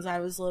games since I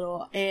was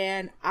little,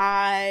 and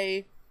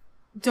I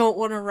don't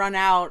want to run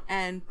out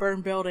and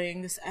burn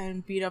buildings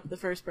and beat up the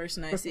first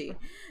person I see.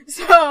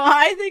 So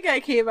I think I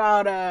came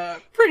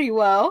out pretty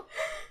well.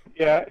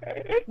 Yeah,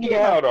 it came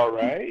out all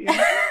right.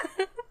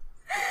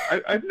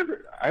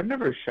 I've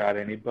never shot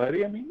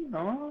anybody. I mean,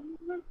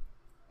 it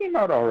came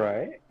out all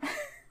right.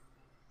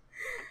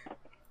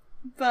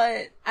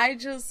 But I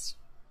just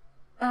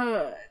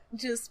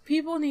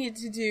people need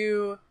to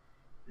do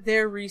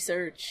their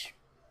research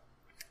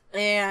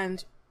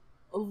and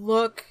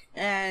look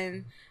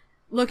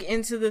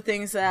into the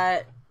things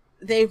that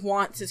they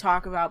want to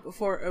talk about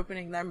before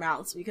opening their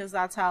mouths, because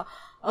that's how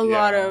a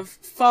lot of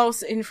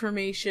false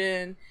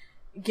information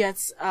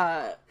gets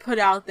put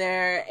out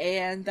there,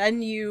 and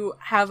then you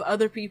have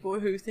other people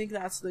who think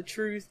that's the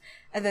truth,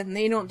 and then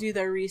they don't do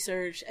their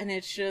research, and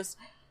it's just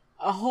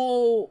a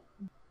whole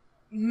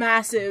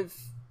massive,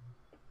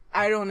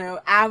 I don't know,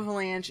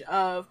 avalanche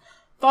of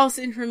false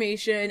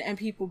information and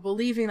people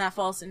believing that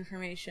false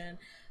information.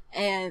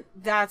 And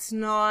that's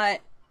not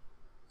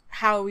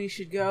how we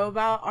should go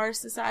about our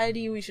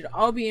society. We should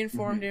all be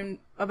informed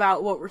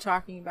about what we're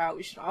talking about.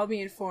 We should all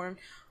be informed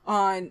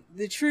on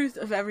the truth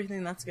of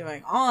everything that's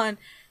going on.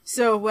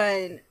 So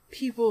when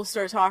people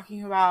start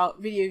talking about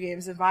video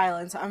games and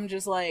violence, I'm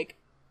just like,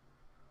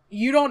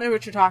 you don't know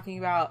what you're talking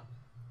about.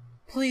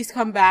 Please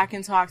come back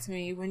and talk to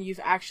me when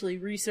you've actually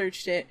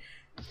researched it.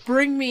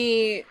 Bring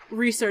me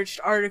researched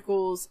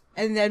articles,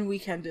 and then we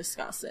can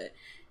discuss it.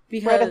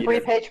 Because Write a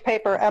 3-page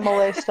paper,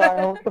 MLA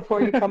style,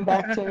 before you come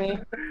back to me.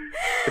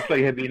 It's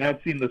like, have you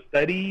not seen the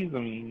studies? I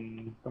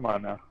mean, come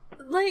on now.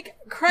 Like,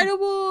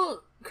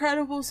 credible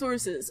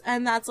sources.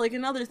 And that's like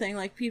another thing.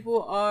 Like,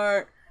 people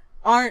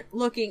aren't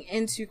looking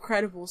into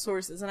credible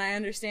sources. And I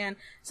understand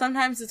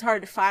sometimes it's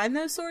hard to find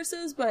those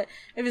sources, but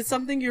if it's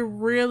something you're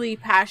really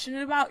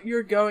passionate about,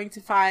 you're going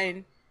to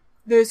find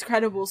those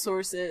credible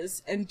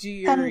sources and do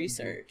your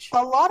research.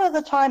 A lot of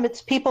the time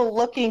it's people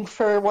looking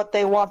for what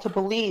they want to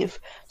believe.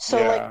 So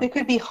like there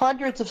could be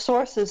hundreds of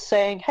sources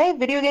saying, hey,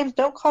 video games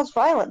don't cause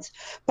violence,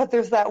 but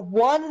there's that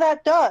one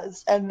that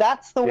does, and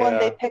that's the one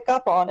they pick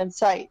up on and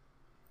cite.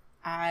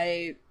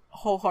 I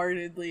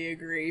wholeheartedly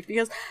agree,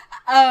 because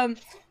I'm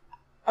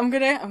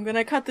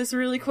gonna cut this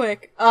really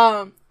quick.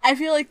 I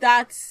feel like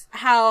that's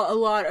how a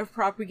lot of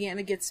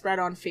propaganda gets spread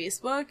on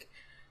Facebook.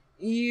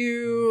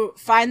 You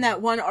find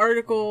that one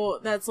article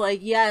that's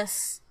like,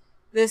 yes,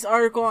 this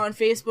article on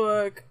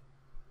Facebook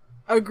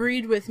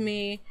agreed with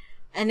me,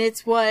 and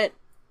it's what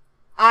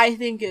I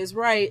think is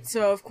right,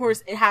 so of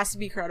course it has to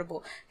be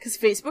credible. Because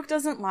Facebook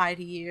doesn't lie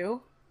to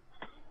you.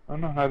 I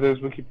don't know how there's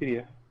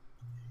Wikipedia.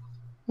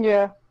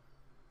 Yeah.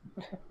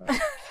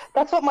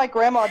 That's what my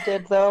grandma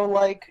did, though.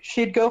 Like,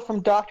 she'd go from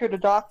doctor to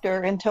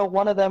doctor until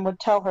one of them would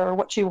tell her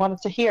what she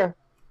wanted to hear,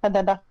 and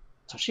then that's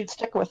what she'd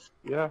stick with.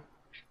 Yeah.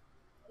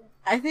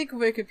 I think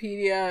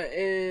Wikipedia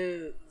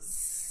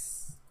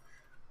is...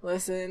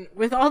 Listen,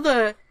 with all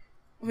the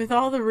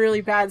really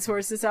bad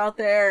sources out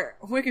there,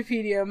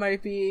 Wikipedia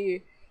might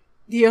be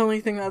the only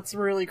thing that's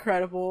really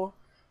credible.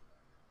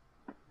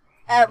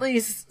 At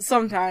least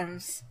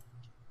sometimes.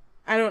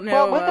 I don't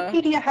know. Well,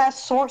 Wikipedia has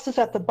sources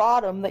at the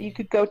bottom that you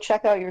could go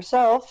check out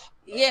yourself.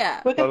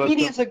 Yeah.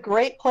 Wikipedia is a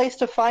great place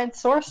to find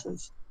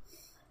sources.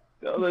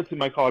 Oh, that's in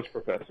my college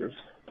professors.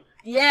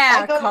 Yeah,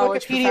 I go to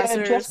college Wikipedia professors.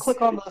 and just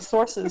click on the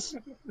sources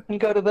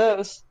and go to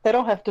those. They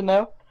don't have to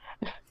know.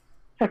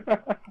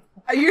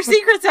 Your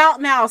secret's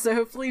out now, so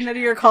hopefully none of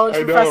your college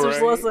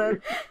professors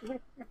listen.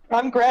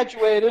 I'm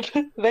graduated.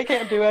 They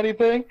can't do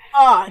anything.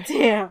 Aw,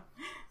 damn.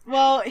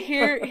 Well,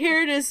 here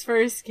it is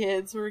first,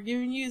 kids. We're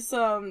giving you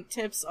some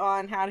tips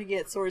on how to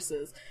get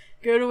sources.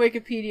 Go to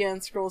Wikipedia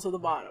and scroll to the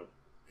bottom.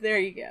 There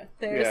you go.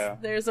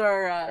 There's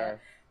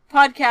our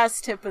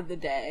podcast tip of the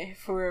day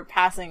for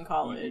passing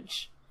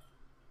college.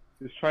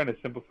 Just trying to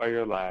simplify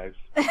your lives.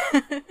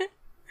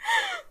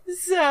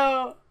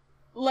 So,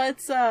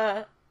 let's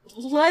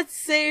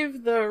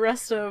save the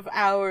rest of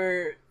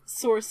our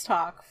source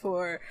talk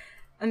for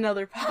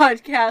another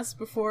podcast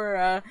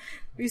before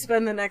we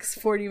spend the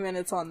next 40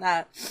 minutes on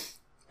that.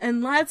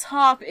 And let's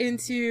hop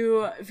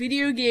into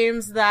video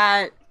games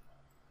that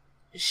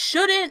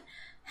shouldn't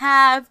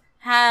have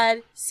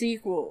had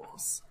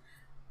sequels.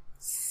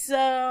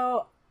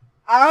 So,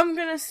 I'm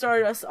gonna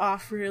start us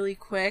off really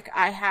quick.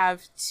 I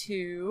have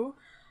two.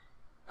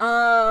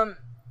 I'm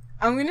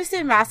gonna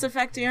say Mass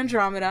Effect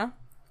Andromeda.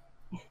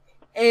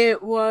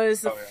 It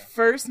was the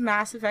first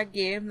Mass Effect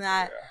game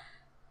that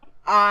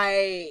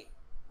I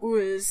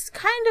was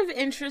kind of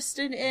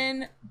interested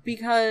in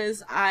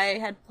because I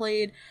had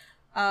played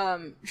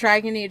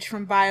Dragon Age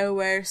from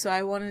BioWare, so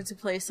I wanted to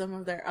play some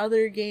of their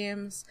other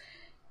games.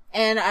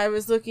 And I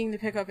was looking to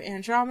pick up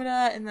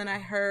Andromeda, and then I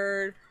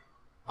heard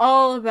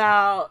all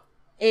about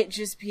it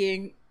just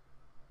being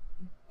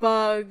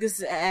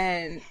bugs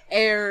and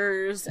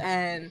errors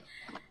and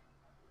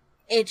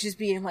it just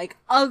being like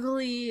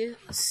ugly.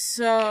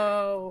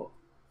 So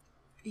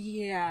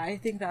yeah, I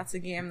think that's a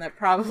game that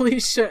probably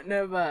shouldn't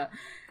have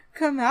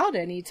come out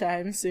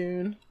anytime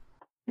soon.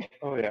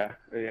 Oh yeah,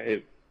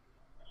 I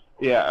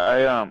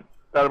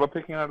thought about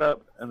picking it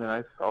up, and then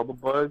I saw the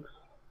bugs,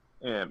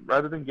 and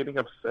rather than getting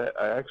upset,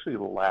 I actually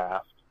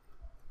laughed.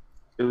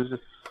 It was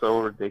just so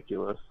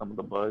ridiculous, some of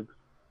the bugs.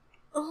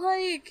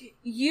 Like,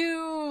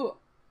 you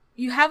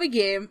have a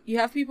game, you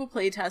have people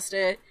playtest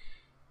it.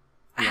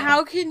 Yeah.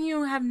 How can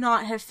you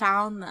not have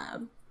found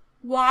them?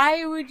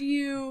 Why would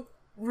you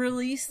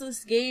release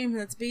this game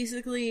that's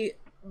basically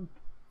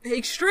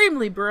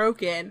extremely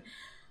broken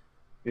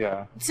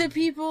to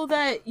people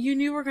that you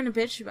knew were going to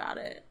bitch about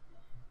it?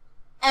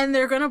 And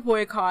they're going to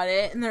boycott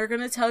it, and they're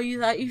going to tell you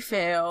that you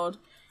failed,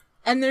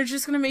 and they're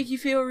just going to make you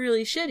feel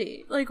really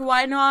shitty. Like,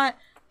 why not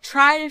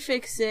try to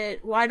fix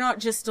it? Why not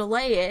just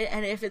delay it?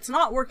 And if it's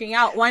not working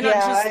out, why not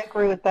I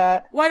agree with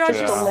that. Why not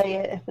Yeah. just Delay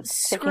it if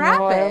it's taking a scrap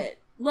while. it?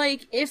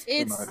 Like, if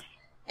Pretty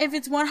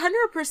it's much.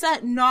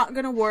 100% not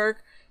gonna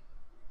work,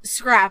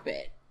 scrap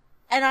it.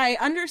 And I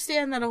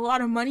understand that a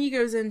lot of money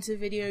goes into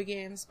video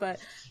games, but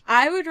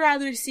I would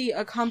rather see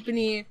a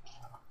company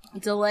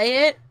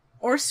delay it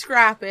or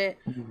scrap it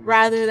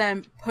rather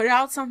than put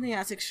out something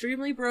that's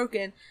extremely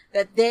broken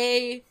that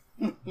they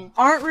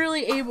aren't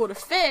really able to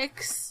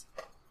fix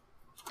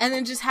and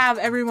then just have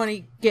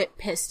everybody get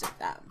pissed at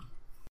them.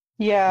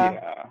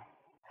 Yeah.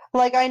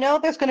 Like, I know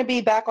there's going to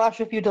be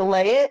backlash if you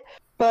delay it,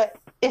 but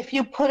if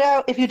you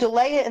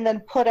delay it and then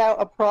put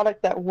out a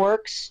product that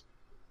works,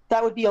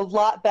 that would be a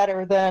lot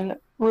better than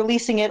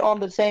releasing it on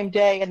the same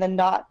day and then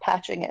not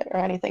patching it or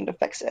anything to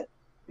fix it.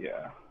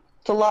 Yeah.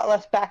 It's a lot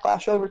less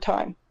backlash over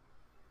time.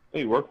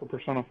 Hey, you worked for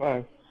Persona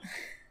 5.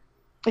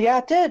 Yeah,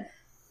 it did.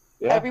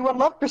 Yeah. Everyone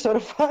loved Persona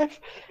 5.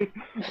 And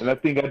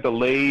that thing got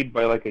delayed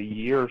by like a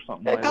year or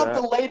something It like got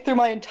that. delayed through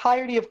my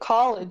entirety of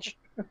college.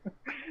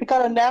 It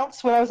got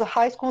announced when I was a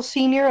high school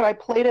senior, and I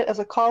played it as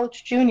a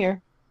college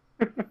junior.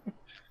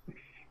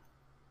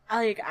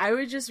 Like, I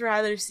would just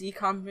rather see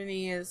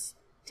companies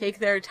take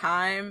their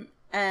time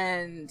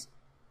and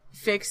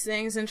fix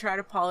things and try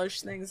to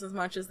polish things as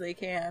much as they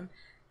can,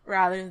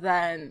 rather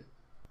than...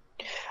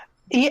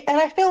 Yeah,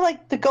 and I feel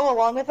like to go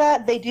along with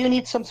that, they do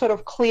need some sort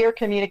of clear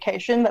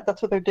communication that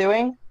that's what they're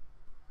doing.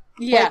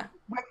 Yeah.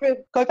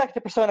 Going back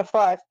to Persona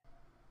 5,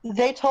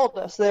 they told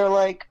us, they're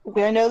like,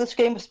 I know this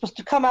game was supposed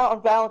to come out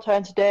on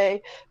Valentine's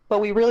Day,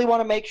 but we really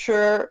want to make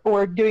sure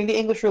we're doing the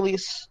English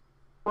release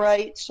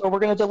right, so we're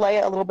going to delay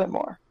it a little bit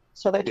more.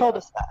 So they told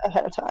us that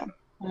ahead of time.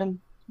 And,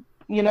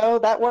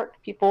 that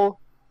worked. People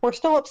were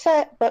still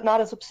upset, but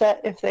not as upset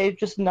if they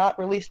just not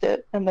released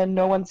it and then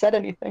no one said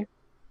anything.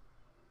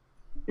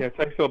 Yeah, it's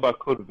how I feel about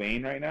Code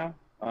Vein right now.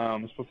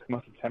 It's supposed to come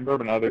out September,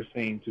 but now they're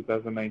saying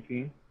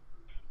 2019.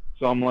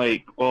 So I'm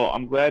like, well,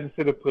 I'm glad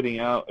instead of putting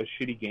out a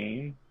shitty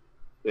game,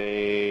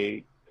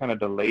 they kind of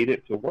delayed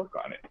it to work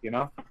on it,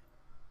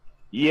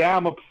 Yeah,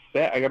 I'm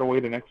upset. I got to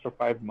wait an extra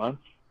 5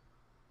 months,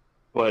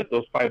 but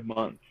those 5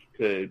 months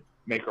could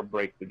make or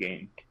break the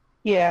game.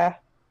 Yeah.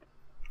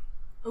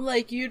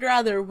 Like, you'd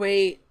rather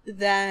wait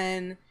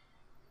than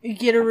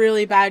get a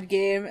really bad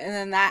game and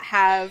then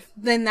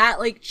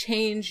that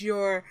change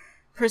your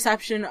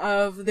perception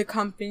of the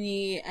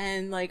company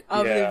and,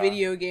 of the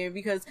video game.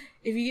 Because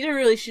if you get a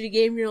really shitty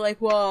game, you're like,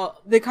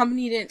 well, the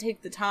company didn't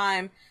take the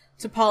time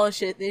to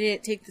polish it. They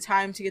didn't take the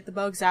time to get the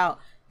bugs out.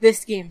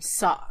 This game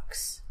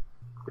sucks.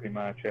 Pretty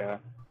much, yeah.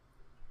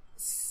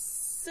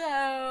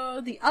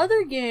 So, the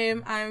other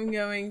game I'm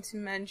going to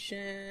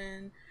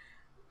mention,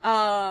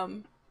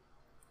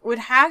 would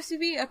have to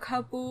be a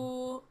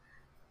couple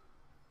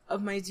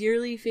of my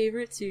dearly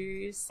favorite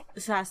series,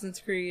 Assassin's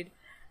Creed.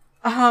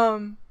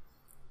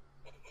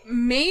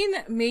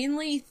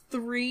 Mainly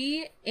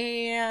 3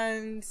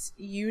 and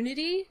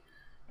Unity.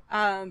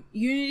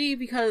 Unity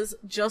because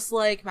just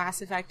like Mass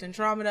Effect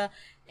Andromeda,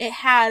 it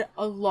had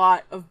a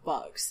lot of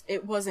bugs.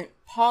 It wasn't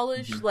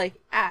polished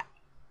at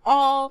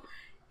all.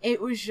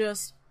 It was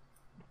just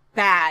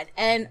bad.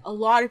 And a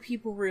lot of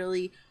people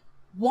really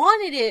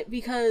wanted it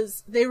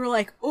because they were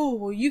like, oh,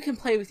 well, you can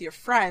play with your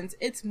friends.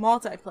 It's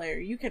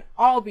multiplayer. You can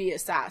all be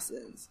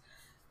assassins.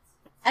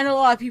 And a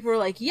lot of people were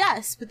like,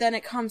 yes, but then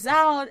it comes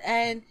out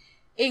and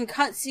in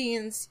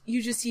cutscenes,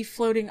 you just see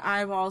floating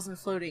eyeballs and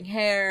floating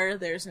hair.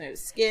 There's no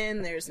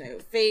skin. There's no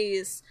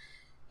face.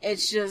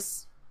 It's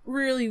just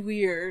really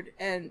weird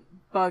and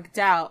bugged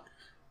out.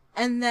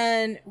 And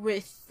then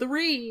with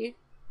 3,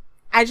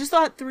 I just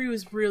thought 3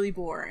 was really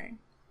boring.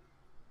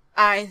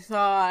 I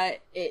thought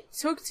it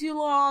took too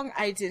long.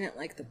 I didn't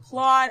like the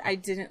plot. I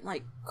didn't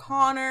like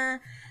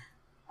Connor.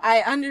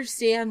 I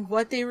understand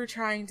what they were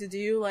trying to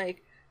do. I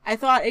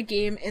thought a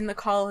game in the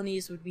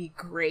colonies would be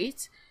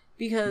great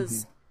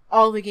because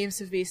all the games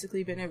have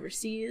basically been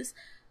overseas.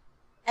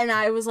 And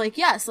I was like,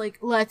 yes,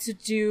 let's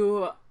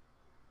do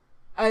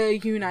a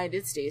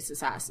United States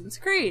Assassin's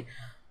Creed.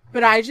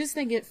 But I just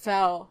think it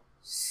fell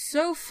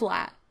so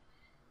flat.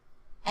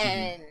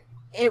 And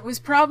it was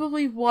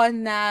probably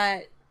one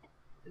that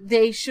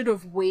they should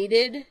have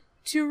waited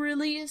to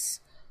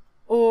release,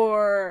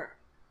 or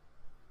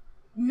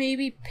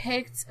maybe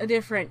picked a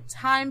different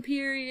time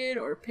period,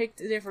 or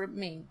picked a different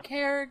main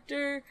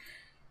character.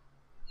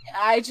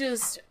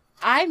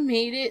 I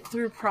made it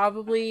through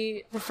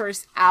probably the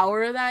first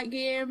hour of that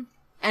game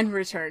and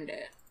returned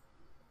it.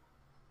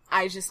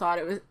 I thought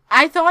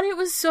it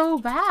was so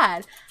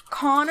bad.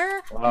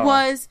 Connor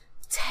was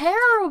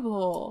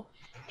terrible.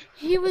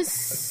 He was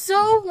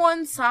so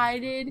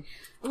one-sided.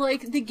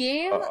 The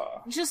game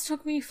just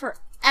took me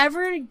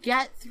forever to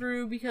get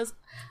through because,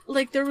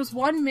 there was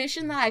one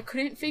mission that I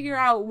couldn't figure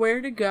out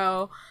where to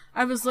go.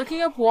 I was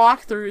looking up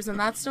walkthroughs and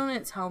that still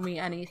didn't tell me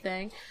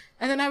anything.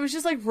 And then I was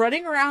just,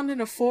 running around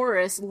in a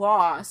forest,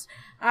 lost.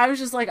 I was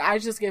just I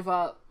just give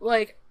up.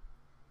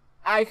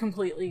 I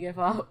completely give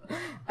up.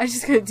 I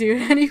just couldn't do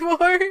it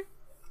anymore.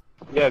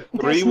 Yeah, 3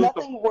 There's was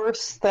nothing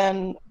worse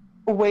than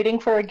waiting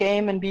for a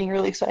game and being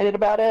really excited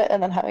about it,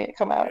 and then having it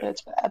come out and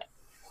it's bad.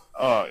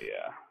 Oh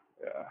yeah,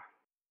 yeah.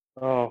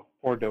 Oh,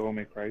 poor Devil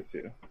May Cry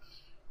 2.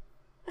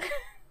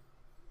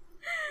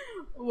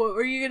 What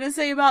were you gonna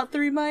say about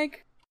 3,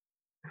 Mike?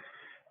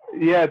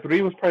 Yeah,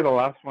 3 was probably the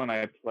last one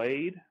I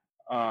played.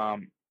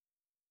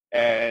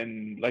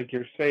 And like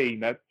you're saying,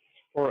 that's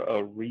for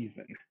a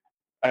reason.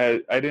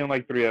 I didn't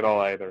like 3 at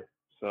all either.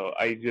 So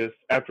I just,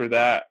 after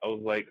that, I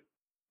was like,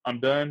 I'm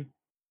done.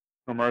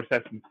 No more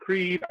Assassin's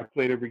Creed. I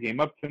played every game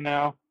up to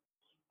now.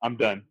 I'm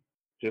done.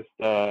 Just,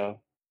 yeah.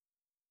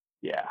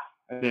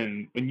 And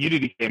then when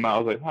Unity came out, I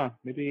was like, huh,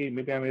 maybe I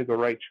made the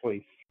right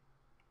choice.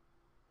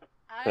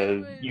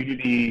 Because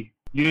Unity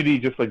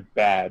just looks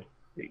bad.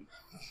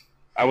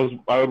 I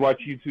would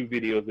watch YouTube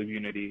videos of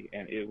Unity,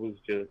 and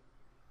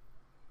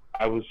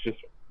I was just,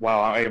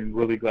 wow, I am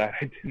really glad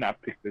I did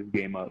not pick this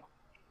game up.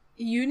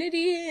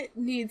 Unity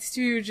needs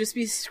to just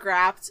be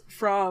scrapped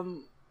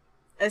from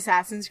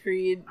Assassin's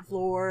Creed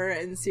lore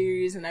and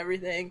series and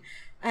everything,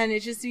 and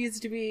it just needs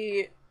to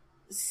be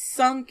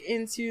sunk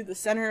into the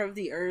center of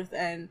the earth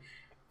and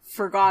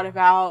forgot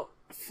about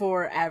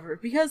forever.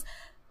 Because,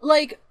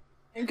 like,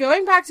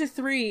 going back to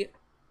 3,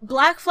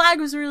 Black Flag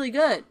was really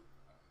good.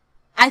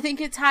 I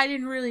think it tied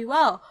in really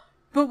well.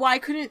 But why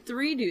couldn't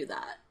 3 do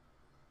that?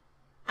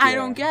 I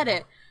don't get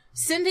it.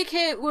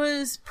 Syndicate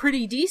was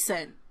pretty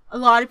decent. A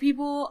lot of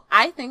people,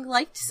 I think,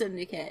 liked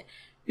Syndicate.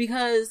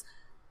 Because,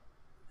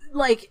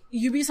 like,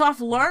 Ubisoft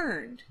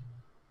learned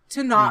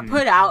to not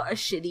put out a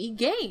shitty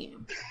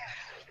game.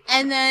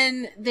 And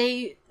then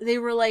they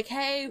were like,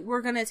 hey,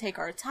 we're gonna take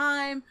our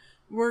time.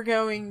 We're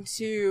going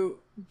to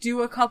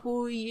do a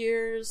couple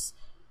years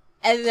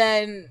and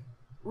then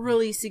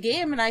release a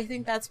game. And I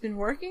think that's been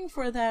working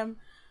for them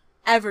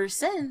ever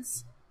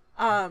since.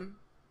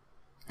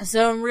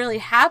 So I'm really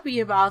happy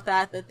about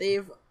that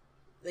they've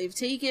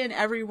taken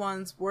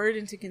everyone's word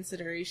into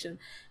consideration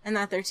and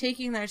that they're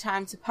taking their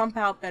time to pump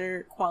out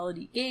better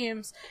quality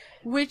games,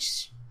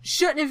 which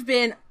shouldn't have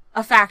been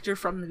a factor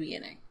from the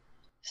beginning.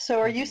 So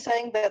are you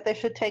saying that they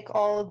should take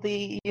all of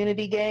the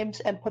Unity games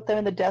and put them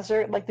in the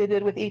desert like they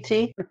did with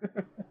E.T.?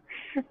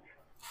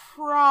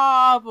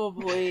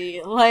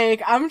 Probably.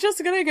 Like, I'm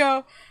just gonna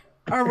go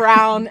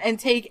around and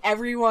take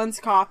everyone's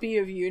copy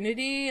of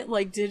Unity,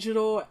 like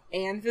digital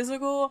and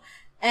physical,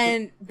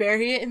 and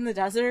bury it in the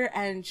desert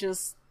and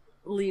just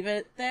leave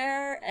it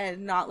there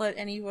and not let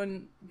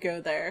anyone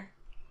go there.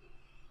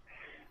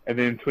 And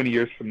then 20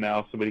 years from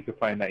now, somebody could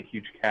find that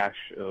huge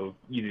cache of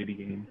Unity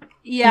games.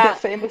 Yeah,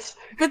 Famous.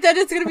 But then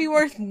it's gonna be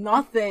worth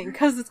nothing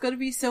because it's gonna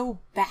be so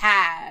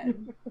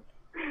bad.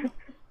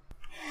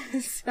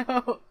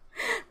 So,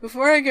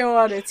 before I go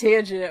on a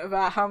tangent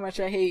about how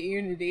much I hate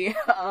Unity,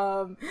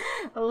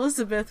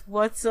 Elizabeth,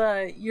 what's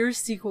your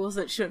sequels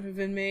that shouldn't have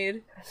been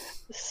made?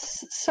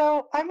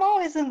 So I'm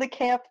always in the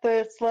camp that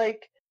it's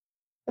like,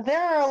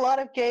 there are a lot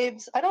of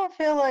games, I don't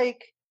feel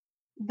like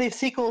the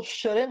sequel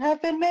shouldn't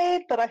have been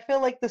made, but I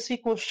feel like the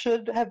sequel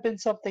should have been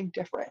something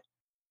different.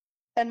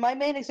 And my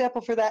main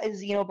example for that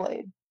is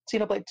Xenoblade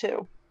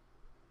 2.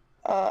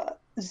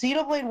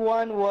 Xenoblade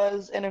 1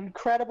 was an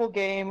incredible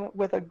game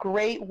with a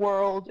great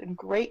world and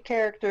great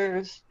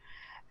characters,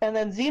 and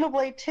then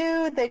Xenoblade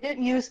 2, they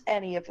didn't use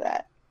any of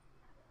that.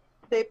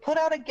 They put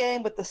out a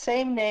game with the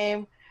same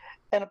name,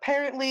 and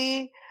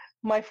apparently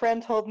my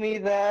friend told me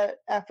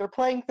that after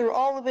playing through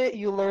all of it,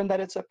 you learn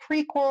that it's a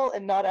prequel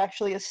and not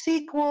actually a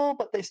sequel,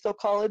 but they still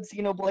call it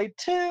Xenoblade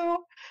 2.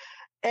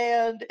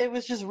 And it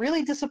was just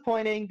really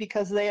disappointing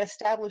because they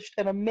established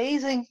an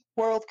amazing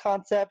world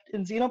concept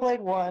in Xenoblade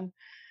 1,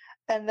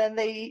 and then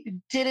they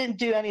didn't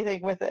do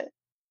anything with it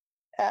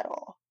at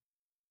all.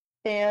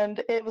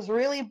 And it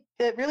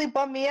really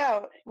bummed me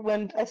out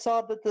when I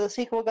saw that the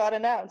sequel got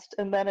announced,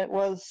 and then it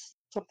was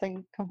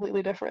something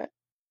completely different.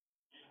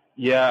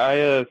 Yeah,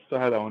 I still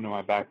have that one in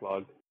my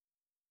backlog.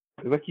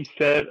 Like you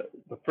said,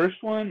 the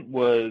first one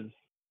was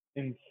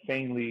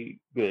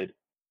insanely good.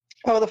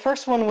 Oh, the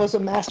first one was a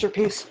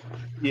masterpiece.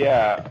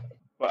 Yeah,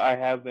 but I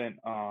haven't.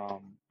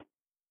 I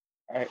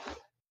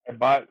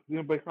bought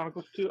Xenoblade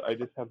Chronicles 2. I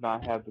just have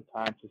not had the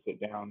time to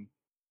sit down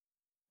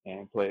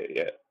and play it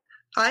yet.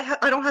 I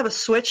don't have a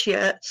Switch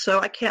yet, so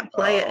I can't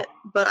play it.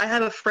 But I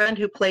have a friend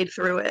who played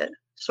through it,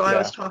 so I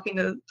was talking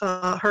to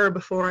her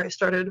before I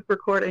started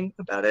recording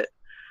about it.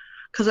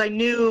 Because I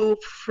knew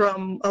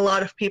from a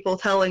lot of people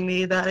telling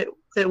me that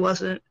it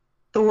wasn't,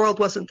 the world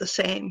wasn't the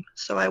same,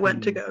 so I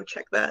went to go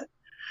check that.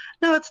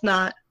 No, it's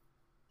not.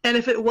 And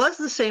if it was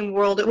the same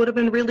world, it would have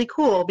been really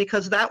cool,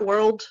 because that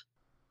world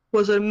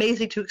was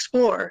amazing to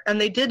explore. And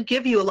they did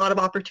give you a lot of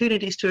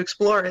opportunities to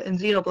explore it in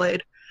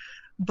Xenoblade,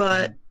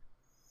 but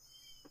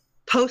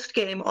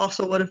post-game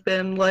also would have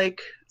been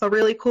like a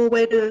really cool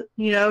way to,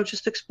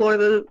 just explore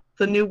the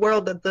new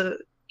world that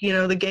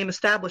the game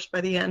established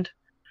by the end.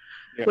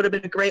 Yep. Would have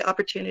been a great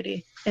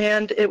opportunity,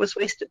 and it was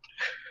wasted.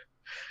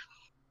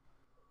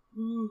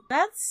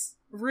 That's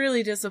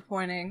really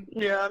disappointing.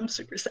 Yeah, I'm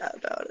super sad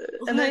about it.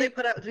 And then they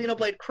put out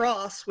Xenoblade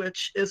Cross,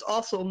 which is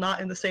also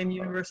not in the same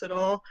universe at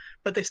all,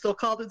 but they still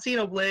called it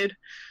Xenoblade.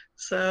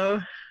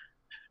 So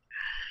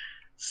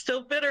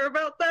Still bitter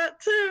about that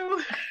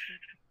too.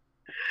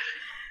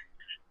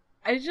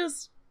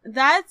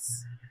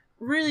 That's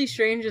really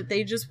strange that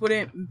they just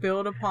wouldn't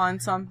build upon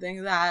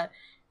something that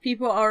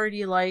people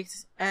already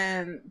liked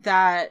and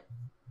that,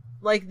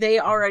 like, they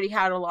already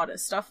had a lot of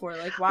stuff for.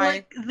 Like, why?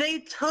 Like, they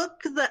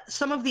took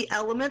some of the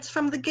elements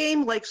from the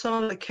game, like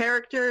some of the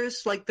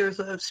characters, like there's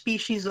a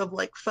species of,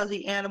 like,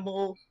 fuzzy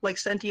animal, like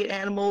sentient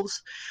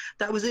animals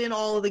that was in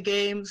all of the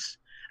games.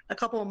 A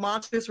couple of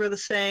monsters were the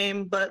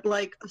same, but,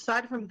 like,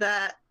 aside from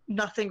that,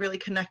 nothing really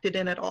connected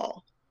in at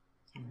all.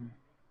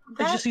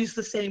 They just used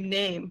the same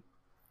name.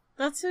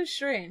 That's so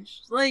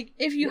strange. Like,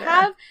 if you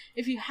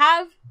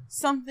have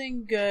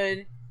something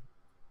good,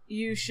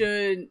 you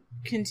should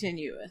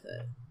continue with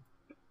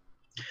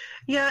it.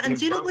 Yeah, and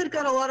Xenoblade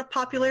got a lot of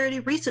popularity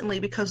recently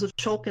because of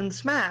Shulk and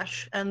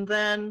Smash, and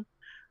then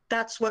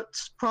that's what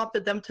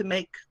prompted them to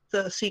make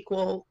the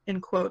sequel, in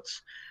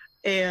quotes,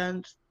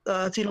 and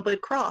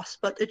Xenoblade Cross.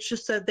 But it's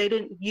just that they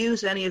didn't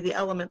use any of the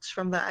elements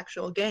from the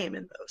actual game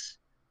in those,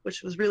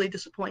 which was really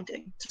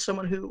disappointing to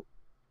someone who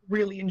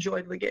really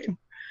enjoyed the game.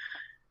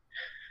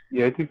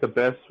 Yeah, I think the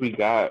best we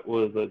got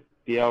was a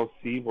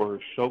DLC where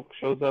Shulk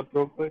shows up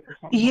real quick or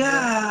something. Yeah, like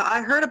that.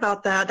 I heard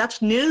about that.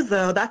 That's new,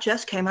 though. That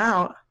just came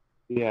out.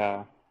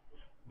 Yeah.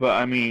 But,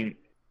 I mean,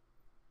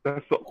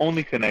 that's the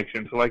only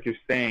connection. So, like you're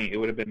saying, it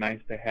would have been nice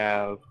to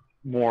have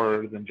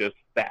more than just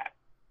that.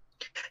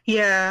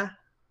 Yeah,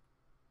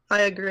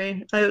 I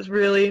agree. It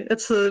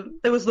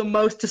was the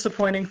most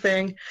disappointing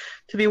thing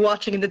to be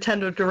watching a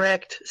Nintendo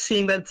Direct,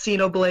 seeing that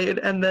Xenoblade,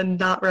 and then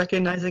not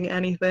recognizing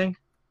anything.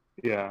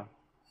 Yeah.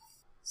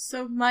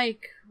 So,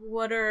 Mike,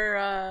 what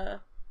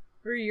are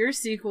your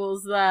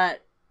sequels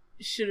that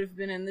should have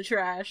been in the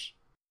trash?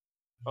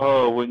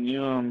 Oh, when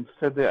you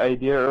said the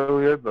idea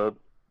earlier, the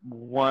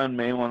one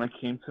main one that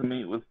came to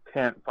me was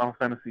Final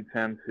Fantasy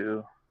X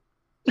too.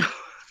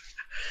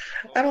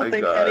 I don't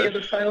think any of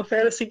the Final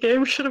Fantasy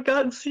games should have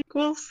gotten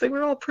sequels. They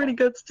were all pretty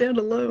good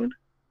standalone.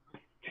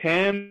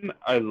 10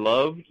 I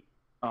loved.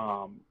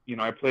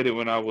 I played it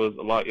when I was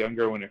a lot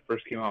younger when it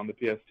first came out on the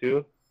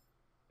PS2.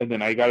 And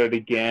then I got it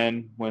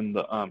again when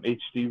the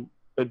HD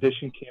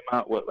edition came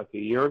out, like a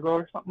year ago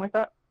or something like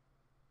that.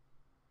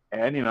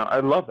 And, I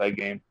love that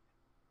game.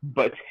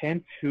 But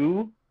 10-2,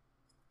 to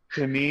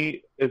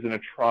me, is an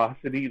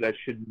atrocity that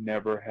should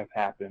never have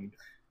happened.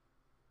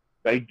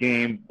 That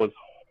game was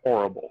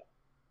horrible.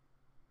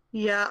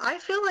 Yeah, I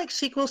feel like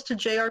sequels to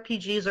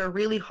JRPGs are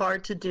really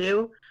hard to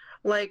do.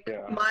 Like,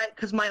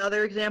 because my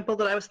other example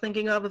that I was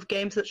thinking of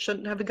games that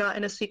shouldn't have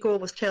gotten a sequel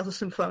was Tales of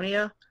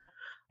Symphonia.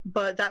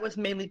 But that was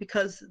mainly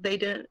because they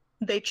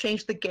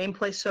changed the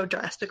gameplay so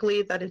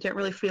drastically that it didn't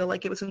really feel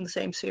like it was in the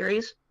same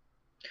series.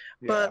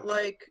 Yeah. But,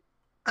 like,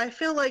 I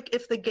feel like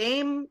if the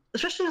game,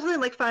 especially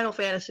something like Final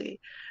Fantasy,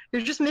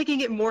 you're just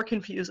making it more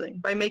confusing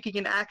by making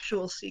an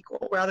actual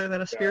sequel rather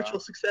than a spiritual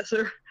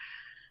successor.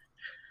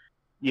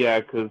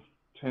 Yeah, because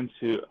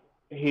 10-2,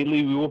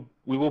 Haley,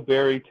 we will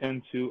bury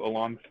 10-2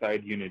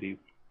 alongside Unity.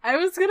 I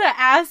was gonna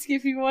ask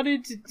if you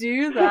wanted to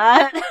do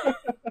that.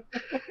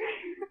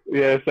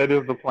 Yes, that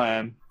is the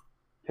plan.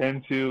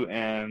 10-2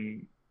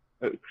 and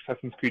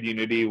Assassin's Creed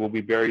Unity will be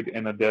buried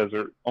in a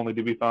desert, only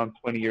to be found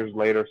 20 years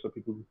later so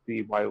people can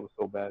see why it was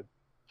so bad.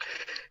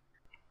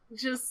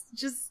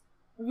 Just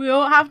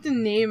we'll have to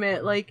name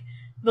it, like,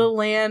 the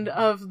land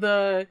of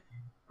the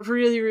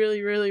really,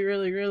 really, really,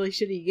 really, really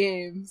shitty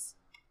games.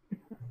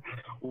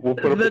 We'll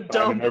put up the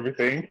time and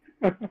everything.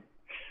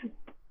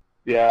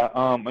 Yeah,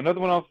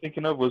 another one I was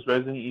thinking of was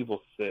Resident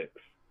Evil 6.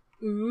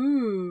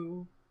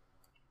 Ooh.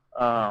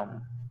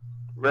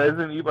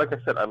 Resident Evil, like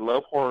I said, I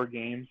love horror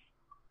games.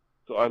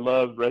 So I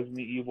love Resident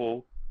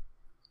Evil.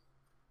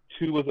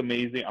 2 was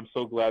amazing. I'm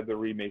so glad they're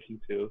remaking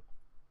 2.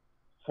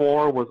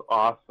 4 was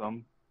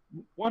awesome.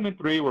 1 and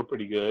 3 were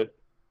pretty good.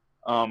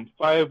 5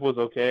 was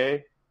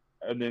okay.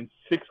 And then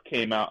 6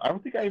 came out. I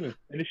don't think I even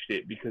finished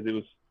it because it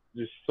was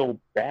just so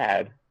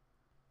bad.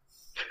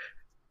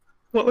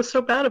 What was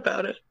so bad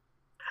about it?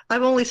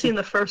 I've only seen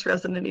the first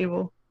Resident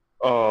Evil.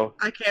 Oh,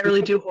 I can't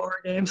really do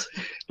horror games.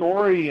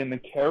 Story and the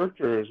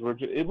characters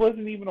it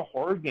wasn't even a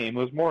horror game. It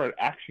was more an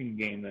action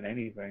game than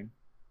anything.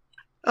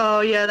 Oh,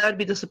 yeah, that would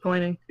be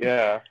disappointing.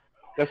 Yeah.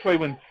 That's why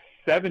when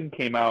 7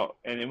 came out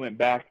and it went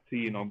back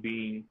to,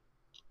 being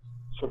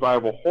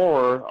survival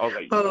horror, I was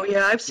like, oh,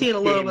 yeah, I've seen a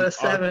little bit of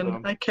 7.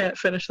 Awesome. I can't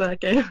finish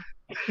that game.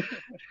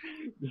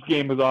 This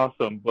game is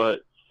awesome,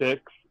 but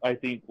 6, I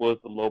think, was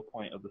the low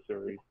point of the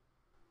series.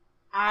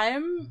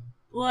 I'm,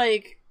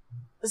 like...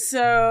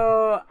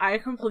 So, I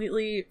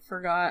completely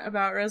forgot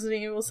about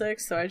Resident Evil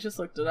 6, so I just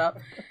looked it up.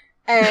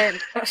 And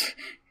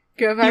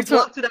go back you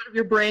blocked it out of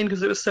your brain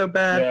because it was so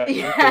bad.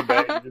 Yeah, it was so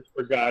bad, you just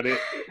forgot it.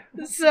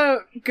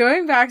 So,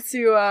 going back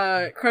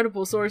to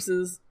credible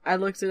sources, I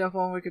looked it up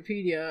on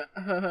Wikipedia.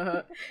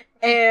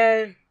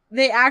 And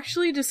they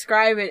actually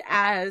describe it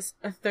as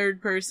a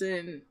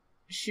third-person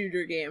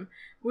shooter game,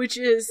 which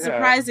is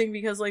surprising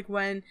because, like,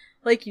 when,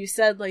 like you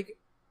said, like,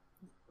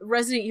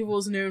 Resident Evil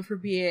is known for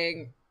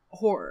being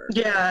horror.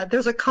 Yeah,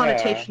 there's a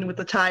connotation with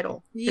the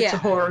title. Yeah. It's a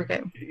horror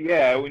game.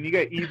 Yeah, when you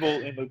get evil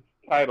in the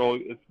title,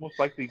 it's most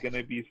likely going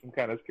to be some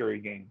kind of scary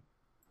game.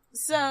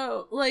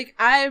 So, like,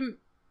 I'm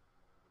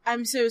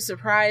so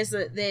surprised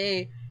that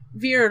they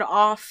veered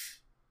off,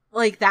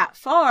 like, that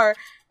far.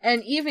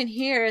 And even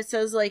here, it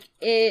says, like,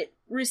 it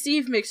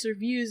received mixed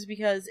reviews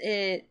because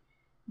it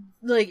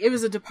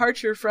was a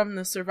departure from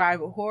the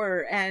survival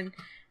horror. And,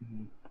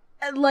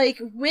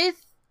 like,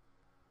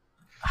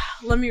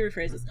 let me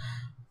rephrase this.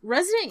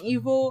 Resident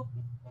Evil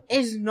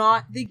is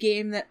not the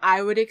game that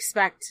I would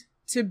expect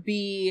to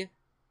be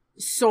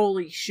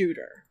solely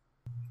shooter.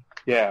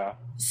 Yeah.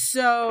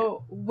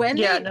 So when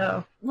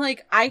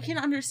like, I can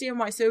understand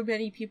why so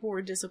many people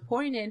were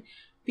disappointed,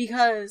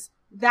 because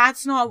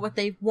that's not what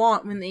they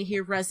want when they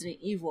hear Resident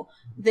Evil.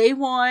 They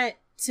want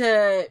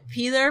to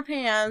pee their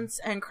pants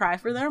and cry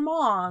for their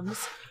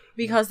moms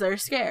because they're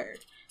scared.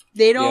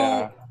 They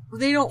don't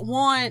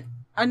want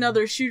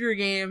another shooter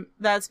game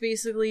that's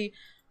basically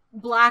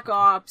Black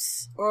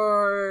Ops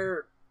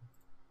or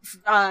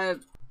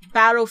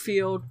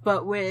Battlefield,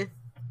 but with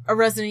a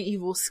Resident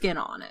Evil skin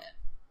on it.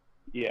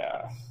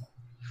 Yeah.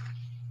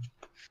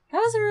 That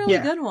was a really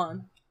good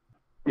one.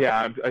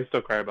 Yeah, I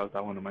still cry about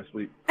that one in my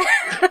sleep.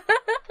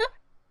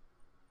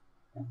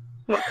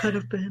 What could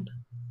have been?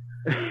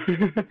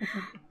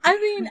 I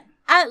mean,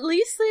 at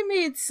least they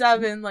made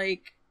 7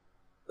 like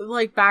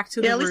back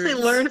to the at least roots.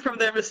 they learned from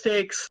their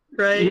mistakes,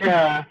 right?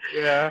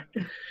 Yeah.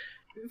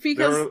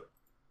 Because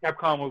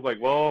Capcom was like,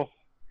 well,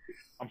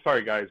 I'm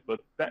sorry guys,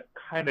 but that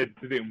kind of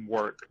didn't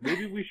work.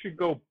 Maybe we should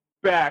go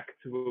back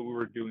to what we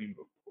were doing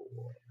before.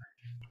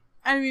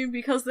 I mean,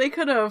 because they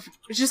could have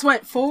just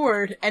went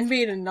forward and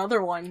made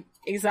another one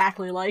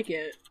exactly like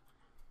it.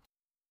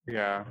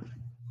 Yeah.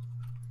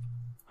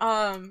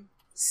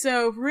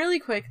 So really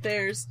quick,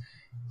 there's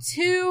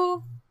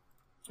 2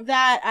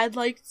 that I'd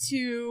like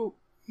to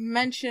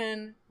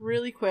mention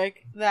really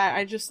quick that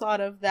I just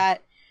thought of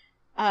that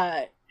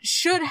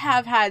should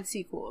have had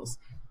sequels.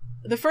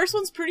 The first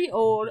one's pretty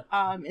old.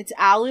 It's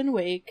Alan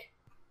Wake.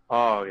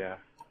 Oh, yeah.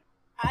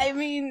 I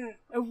mean,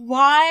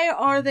 why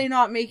are they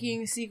not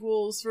making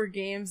sequels for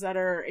games that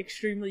are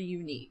extremely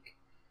unique?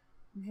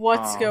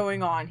 What's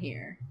going on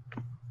here?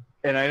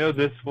 And I know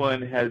this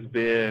one has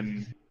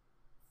been,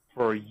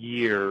 for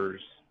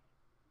years,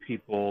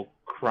 people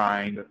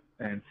crying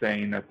and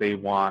saying that they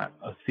want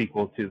a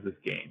sequel to this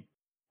game.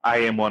 I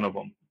am one of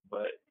them,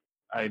 but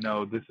I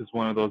know this is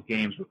one of those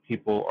games where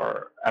people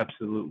are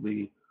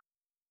absolutely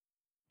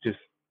just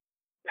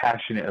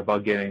passionate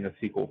about getting a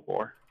sequel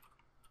for.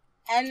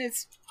 And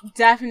it's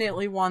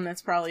definitely one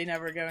that's probably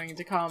never going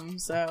to come,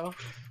 so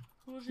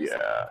we'll just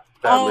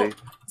sadly.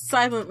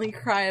 silently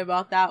cry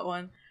about that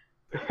one.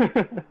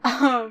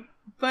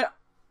 But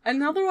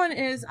another one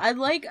is, I'd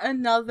like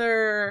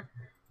another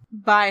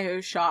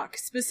BioShock.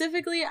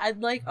 Specifically,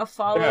 I'd like a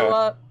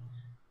follow-up.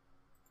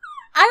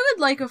 I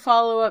would like a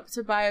follow-up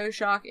to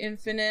BioShock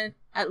Infinite,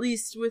 at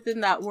least within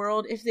that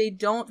world. If they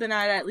don't, then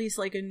I'd at least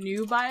like a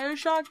new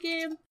BioShock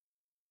game.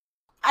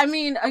 I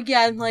mean,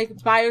 again, like,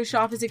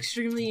 BioShock is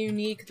extremely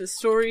unique. The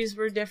stories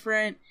were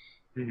different.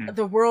 Mm-hmm.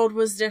 The world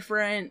was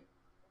different.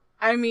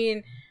 I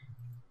mean,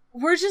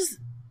 why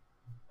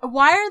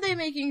are they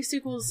making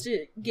sequels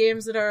to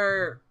games that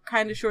are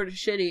kind of short of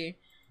shitty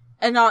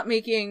and not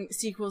making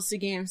sequels to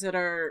games that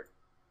are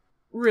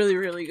really,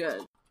 really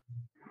good?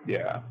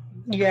 Yeah.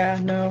 Yeah,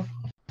 no.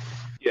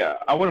 Yeah,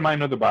 I wouldn't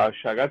mind another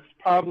BioShock. That's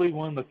probably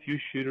one of the few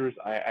shooters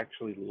I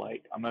actually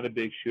like. I'm not a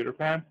big shooter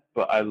fan,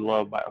 but I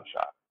love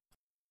BioShock.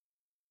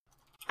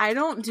 I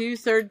don't do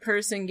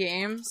third-person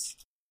games.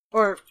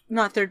 Or,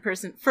 not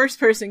third-person,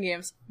 first-person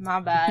games. My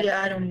bad.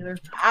 Yeah, I don't either.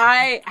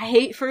 I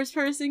hate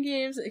first-person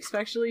games,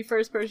 especially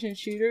first-person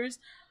shooters.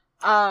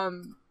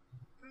 But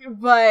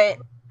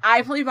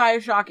I play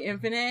BioShock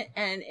Infinite,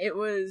 and it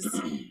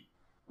was,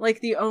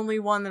 like, the only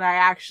one that I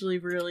actually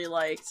really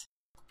liked.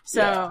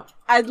 So,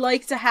 I'd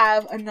like to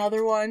have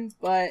another one,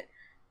 but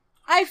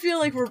I feel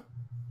like we're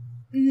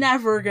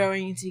never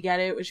going to get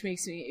it, which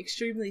makes me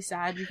extremely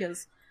sad,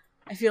 because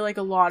I feel like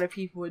a lot of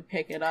people would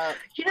pick it up.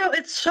 You know,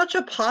 it's such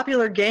a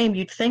popular game,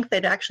 you'd think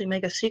they'd actually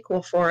make a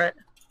sequel for it.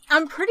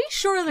 I'm pretty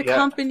sure the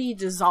company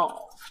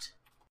dissolved.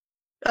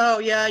 Oh,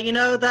 yeah, you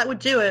know, that would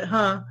do it,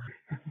 huh?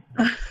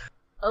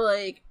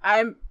 Like,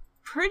 I'm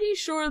pretty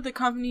sure the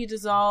company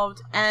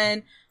dissolved,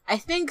 and I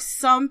think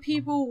some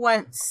people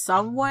went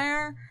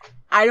somewhere.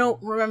 I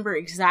don't remember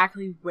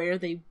exactly where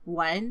they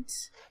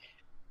went.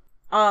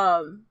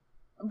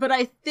 But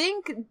I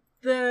think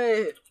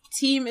the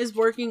team is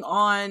working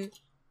on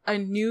a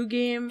new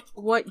game.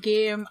 What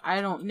game?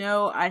 I don't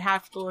know. I'd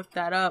have to look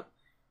that up.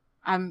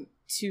 I'm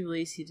too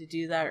lazy to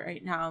do that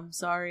right now. I'm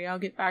sorry. I'll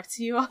get back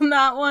to you on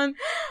that one.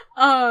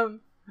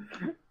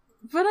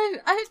 But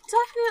I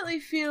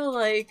definitely feel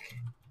like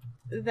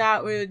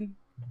that would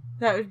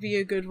be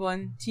a good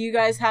one. Do you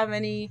guys have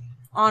any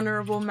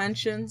honorable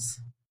mentions?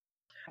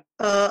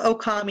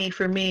 Okami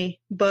for me,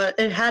 but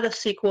it had a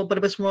sequel, but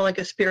it was more like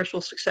a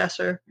spiritual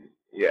successor.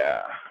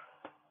 Yeah.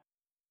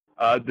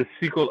 The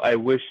sequel I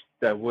wish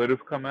that would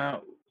have come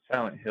out,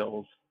 Silent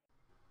Hills.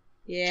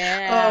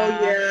 Yeah.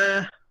 Oh,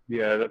 yeah.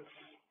 Yeah,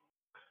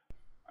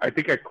 I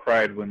think I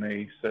cried when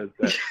they said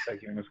that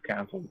that game was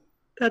canceled.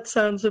 That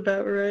sounds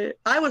about right.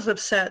 I was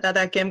upset that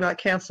that game got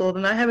canceled,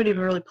 and I haven't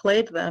even really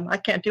played them. I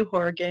can't do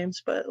horror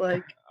games, but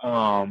like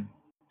I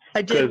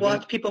did 'cause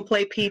watch people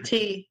play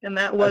PT, and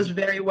that was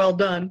very well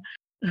done.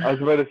 I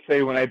was about to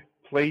say, when I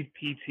played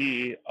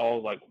PT, I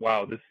was like,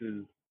 wow, this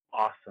is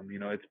awesome. You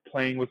know, it's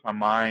playing with my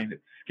mind.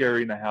 It's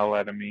scaring the hell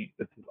out of me.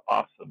 This is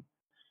awesome.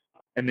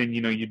 And then,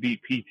 you know, you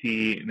beat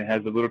PT, and it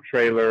has a little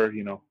trailer,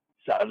 you know,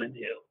 Silent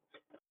Hill.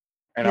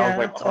 And I was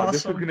like, it's oh, awesome.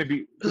 this is going to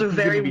be Those are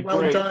very well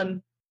great.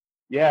 done.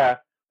 Yeah.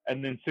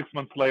 And then 6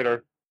 months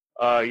later,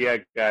 yeah,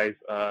 guys,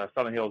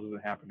 Silent Hills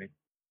isn't happening.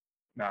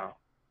 No.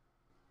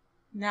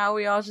 Now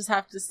we all just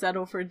have to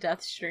settle for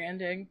Death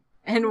Stranding.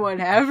 And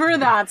whatever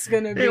that's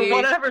gonna be. Dude,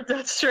 whatever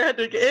Death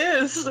Stranding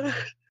is.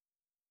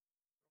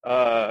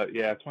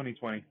 Yeah,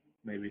 2020,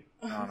 maybe.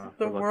 I don't know.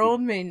 The world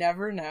may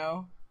never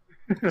know.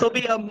 There'll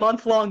be a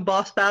month-long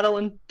boss battle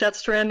in Death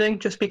Stranding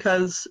just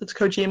because it's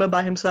Kojima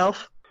by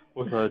himself.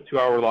 With a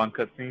 2-hour-long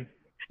cutscene.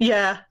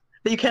 Yeah,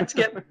 that you can't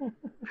skip.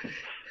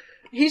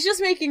 He's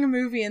just making a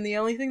movie, and the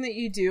only thing that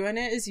you do in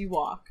it is you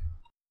walk.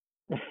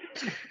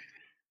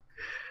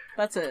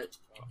 That's it.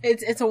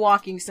 It's a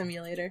walking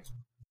simulator.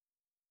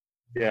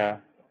 Yeah.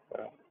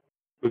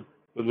 With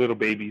little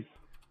babies.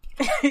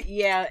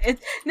 Yeah,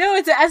 it's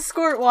an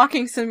escort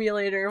walking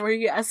simulator where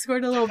you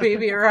escort a little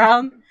baby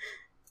around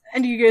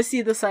and you go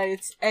see the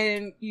sights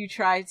and you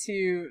try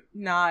to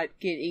not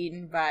get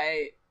eaten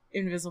by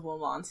invisible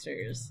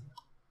monsters.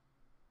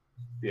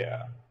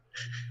 Yeah.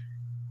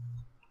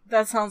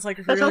 That sounds like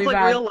a That really sounds like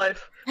bad... real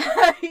life.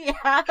 Yeah.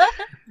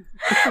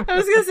 I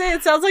was gonna say,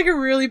 it sounds like a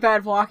really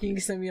bad walking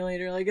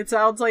simulator. Like, it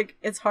sounds like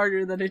it's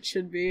harder than it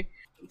should be.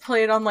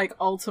 Play it on, like,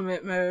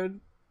 ultimate mode.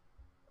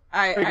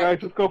 Hey guys,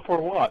 let's go for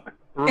a walk.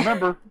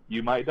 Remember,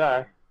 you might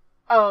die.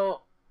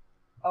 Oh,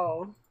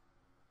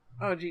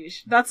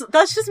 geez. That's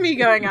just me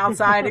going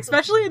outside,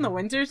 especially in the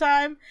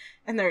wintertime,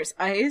 and there's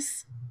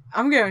ice.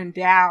 I'm going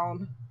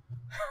down.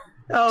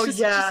 Oh,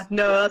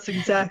 no, that's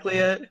exactly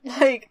it.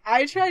 Like,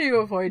 I try to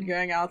avoid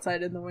going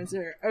outside in the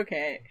winter.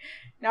 Okay,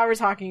 now we're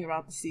talking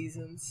about the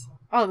seasons.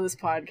 Oh, this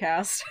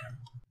podcast.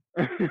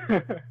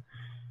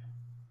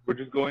 We're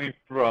just going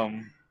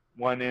from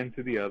one end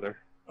to the other.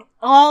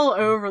 All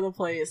over the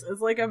place.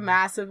 It's like a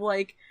massive,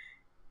 like,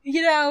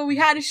 you know, we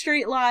had a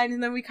straight line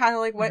and then we kind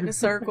of like went in a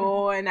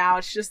circle and now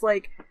it's just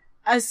like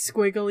a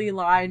squiggly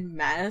line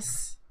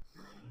mess.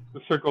 The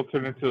circle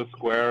turned into a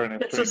square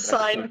and it's a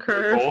sine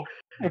curve.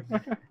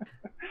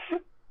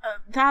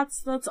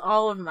 That's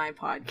all of my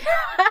podcasts.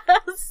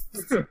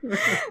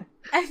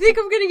 I think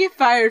I'm gonna get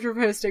fired for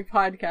posting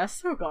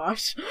podcasts. Oh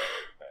gosh.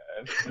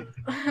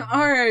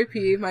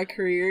 R.I.P. my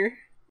career.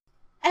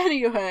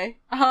 Anyway,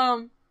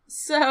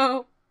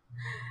 so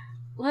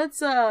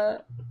let's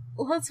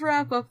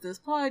wrap up this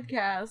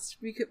podcast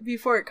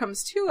before it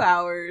comes 2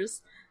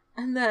 hours,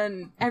 and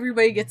then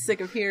everybody gets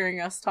sick of hearing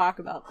us talk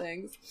about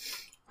things.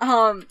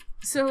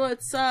 So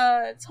let's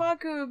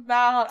talk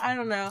about, I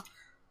don't know.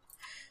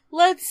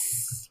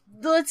 Let's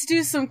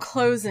do some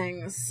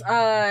closings.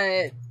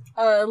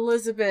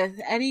 Elizabeth,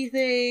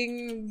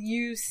 anything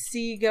you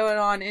see going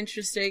on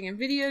interesting in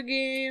video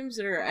games,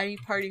 or any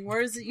parting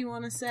words that you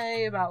want to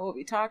say about what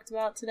we talked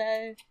about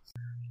today?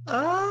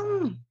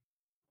 I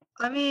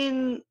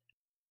mean,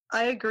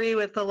 I agree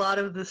with a lot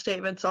of the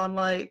statements on,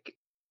 like,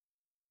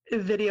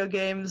 video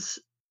games.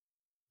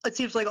 It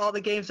seems like all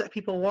the games that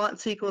people want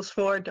sequels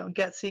for don't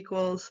get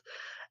sequels,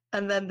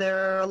 and then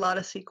there are a lot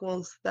of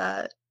sequels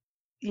that,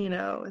 you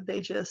know, they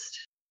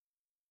just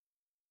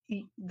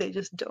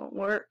don't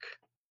work.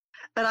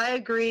 And I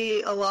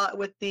agree a lot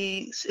with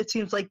it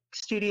seems like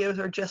studios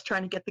are just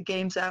trying to get the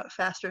games out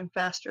faster and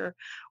faster,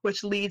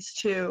 which leads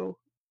to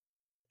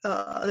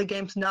the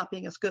games not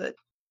being as good.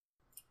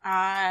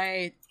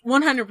 I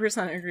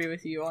 100% agree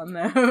with you on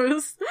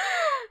those.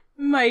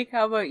 Mike,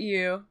 how about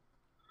you?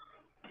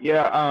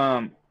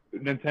 Yeah,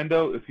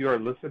 Nintendo, if you are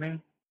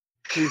listening,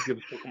 please give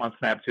us Pokemon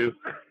Snap too.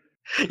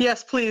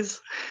 Yes,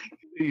 please.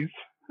 Please.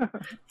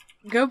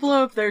 Go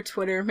blow up their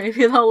Twitter.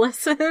 Maybe they'll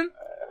listen.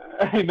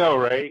 I know,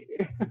 right?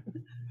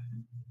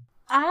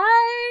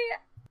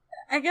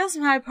 I guess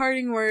my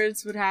parting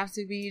words would have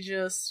to be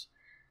just,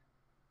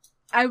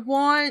 I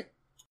want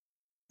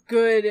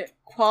good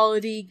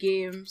quality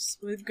games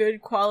with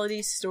good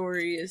quality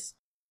stories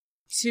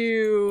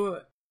to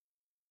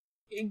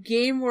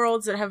game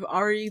worlds that have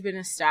already been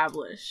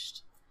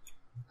established.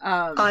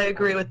 I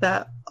agree with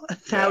that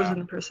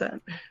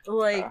 1,000%.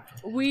 Like,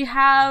 we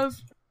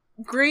have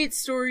great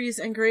stories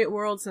and great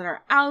worlds that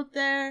are out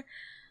there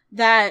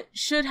that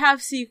should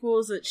have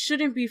sequels, that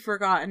shouldn't be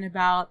forgotten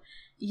about,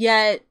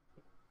 yet,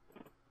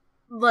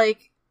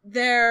 like,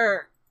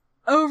 they're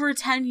over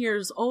 10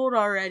 years old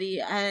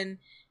already, and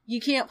you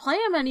can't play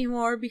them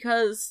anymore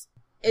because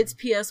it's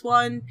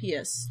PS1,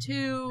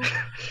 PS2,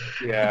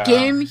 yeah.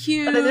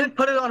 GameCube. And they didn't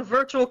put it on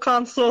Virtual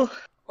Console.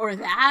 Or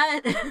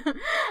that.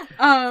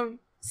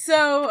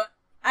 So,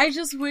 I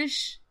just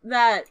wish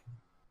that,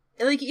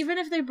 like, even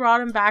if they brought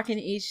them back in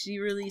HD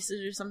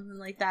releases or something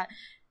like that,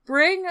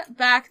 bring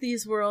back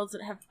these worlds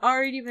that have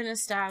already been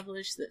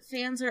established, that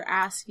fans are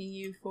asking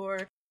you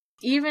for,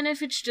 even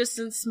if it's just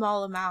in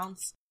small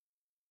amounts.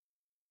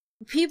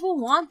 People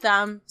want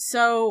them,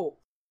 so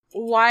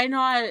why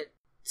not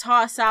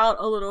toss out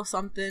a little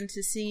something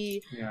to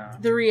see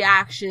the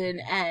reaction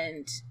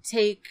and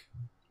take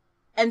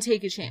a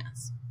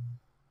chance.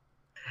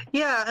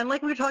 Yeah, and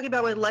like we were talking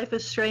about with Life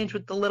is Strange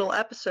with the little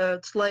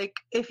episodes, like,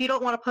 if you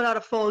don't want to put out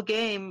a full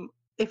game,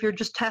 if you're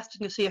just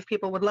testing to see if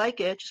people would like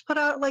it, just put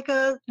out like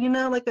a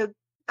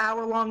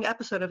hour-long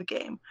episode of a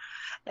game.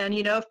 And,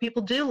 if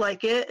people do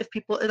like it, if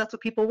that's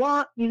what people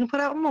want, you can put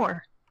out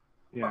more.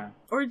 Yeah.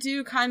 Or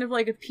do kind of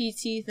like a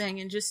PT thing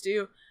and just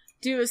do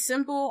a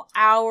simple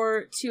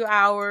hour, 2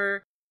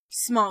 hour,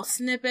 small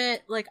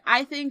snippet. Like,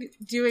 I think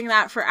doing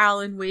that for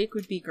Alan Wake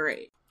would be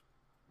great.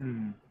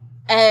 Mm.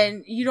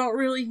 And you don't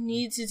really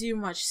need to do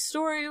much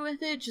story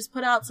with it. Just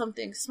put out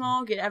something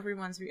small, get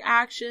everyone's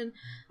reaction,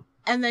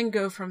 and then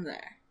go from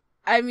there.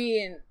 I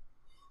mean,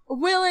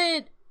 will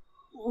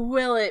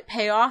it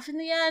pay off in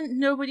the end?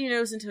 Nobody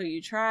knows until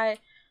you try.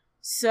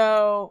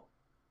 So,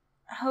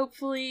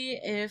 hopefully,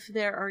 if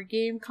there are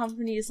game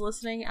companies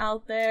listening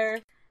out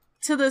there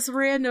to this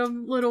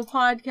random little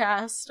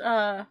podcast,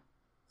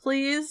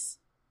 please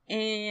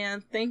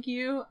and thank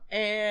you,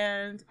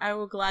 and I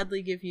will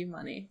gladly give you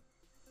money.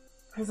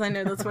 Because I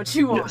know that's what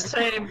you want.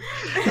 Same.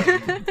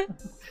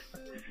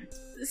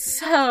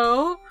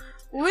 So,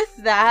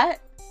 with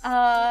that,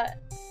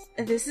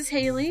 this is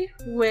Haley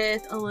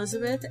with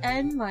Elizabeth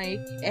and Mike,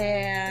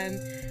 and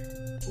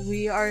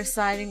we are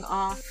signing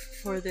off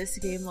for this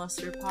Game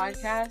Luster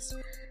podcast.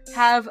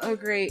 Have a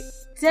great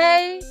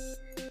day,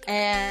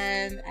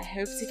 and I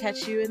hope to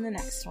catch you in the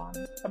next one.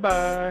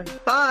 Bye-bye.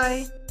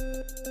 Bye.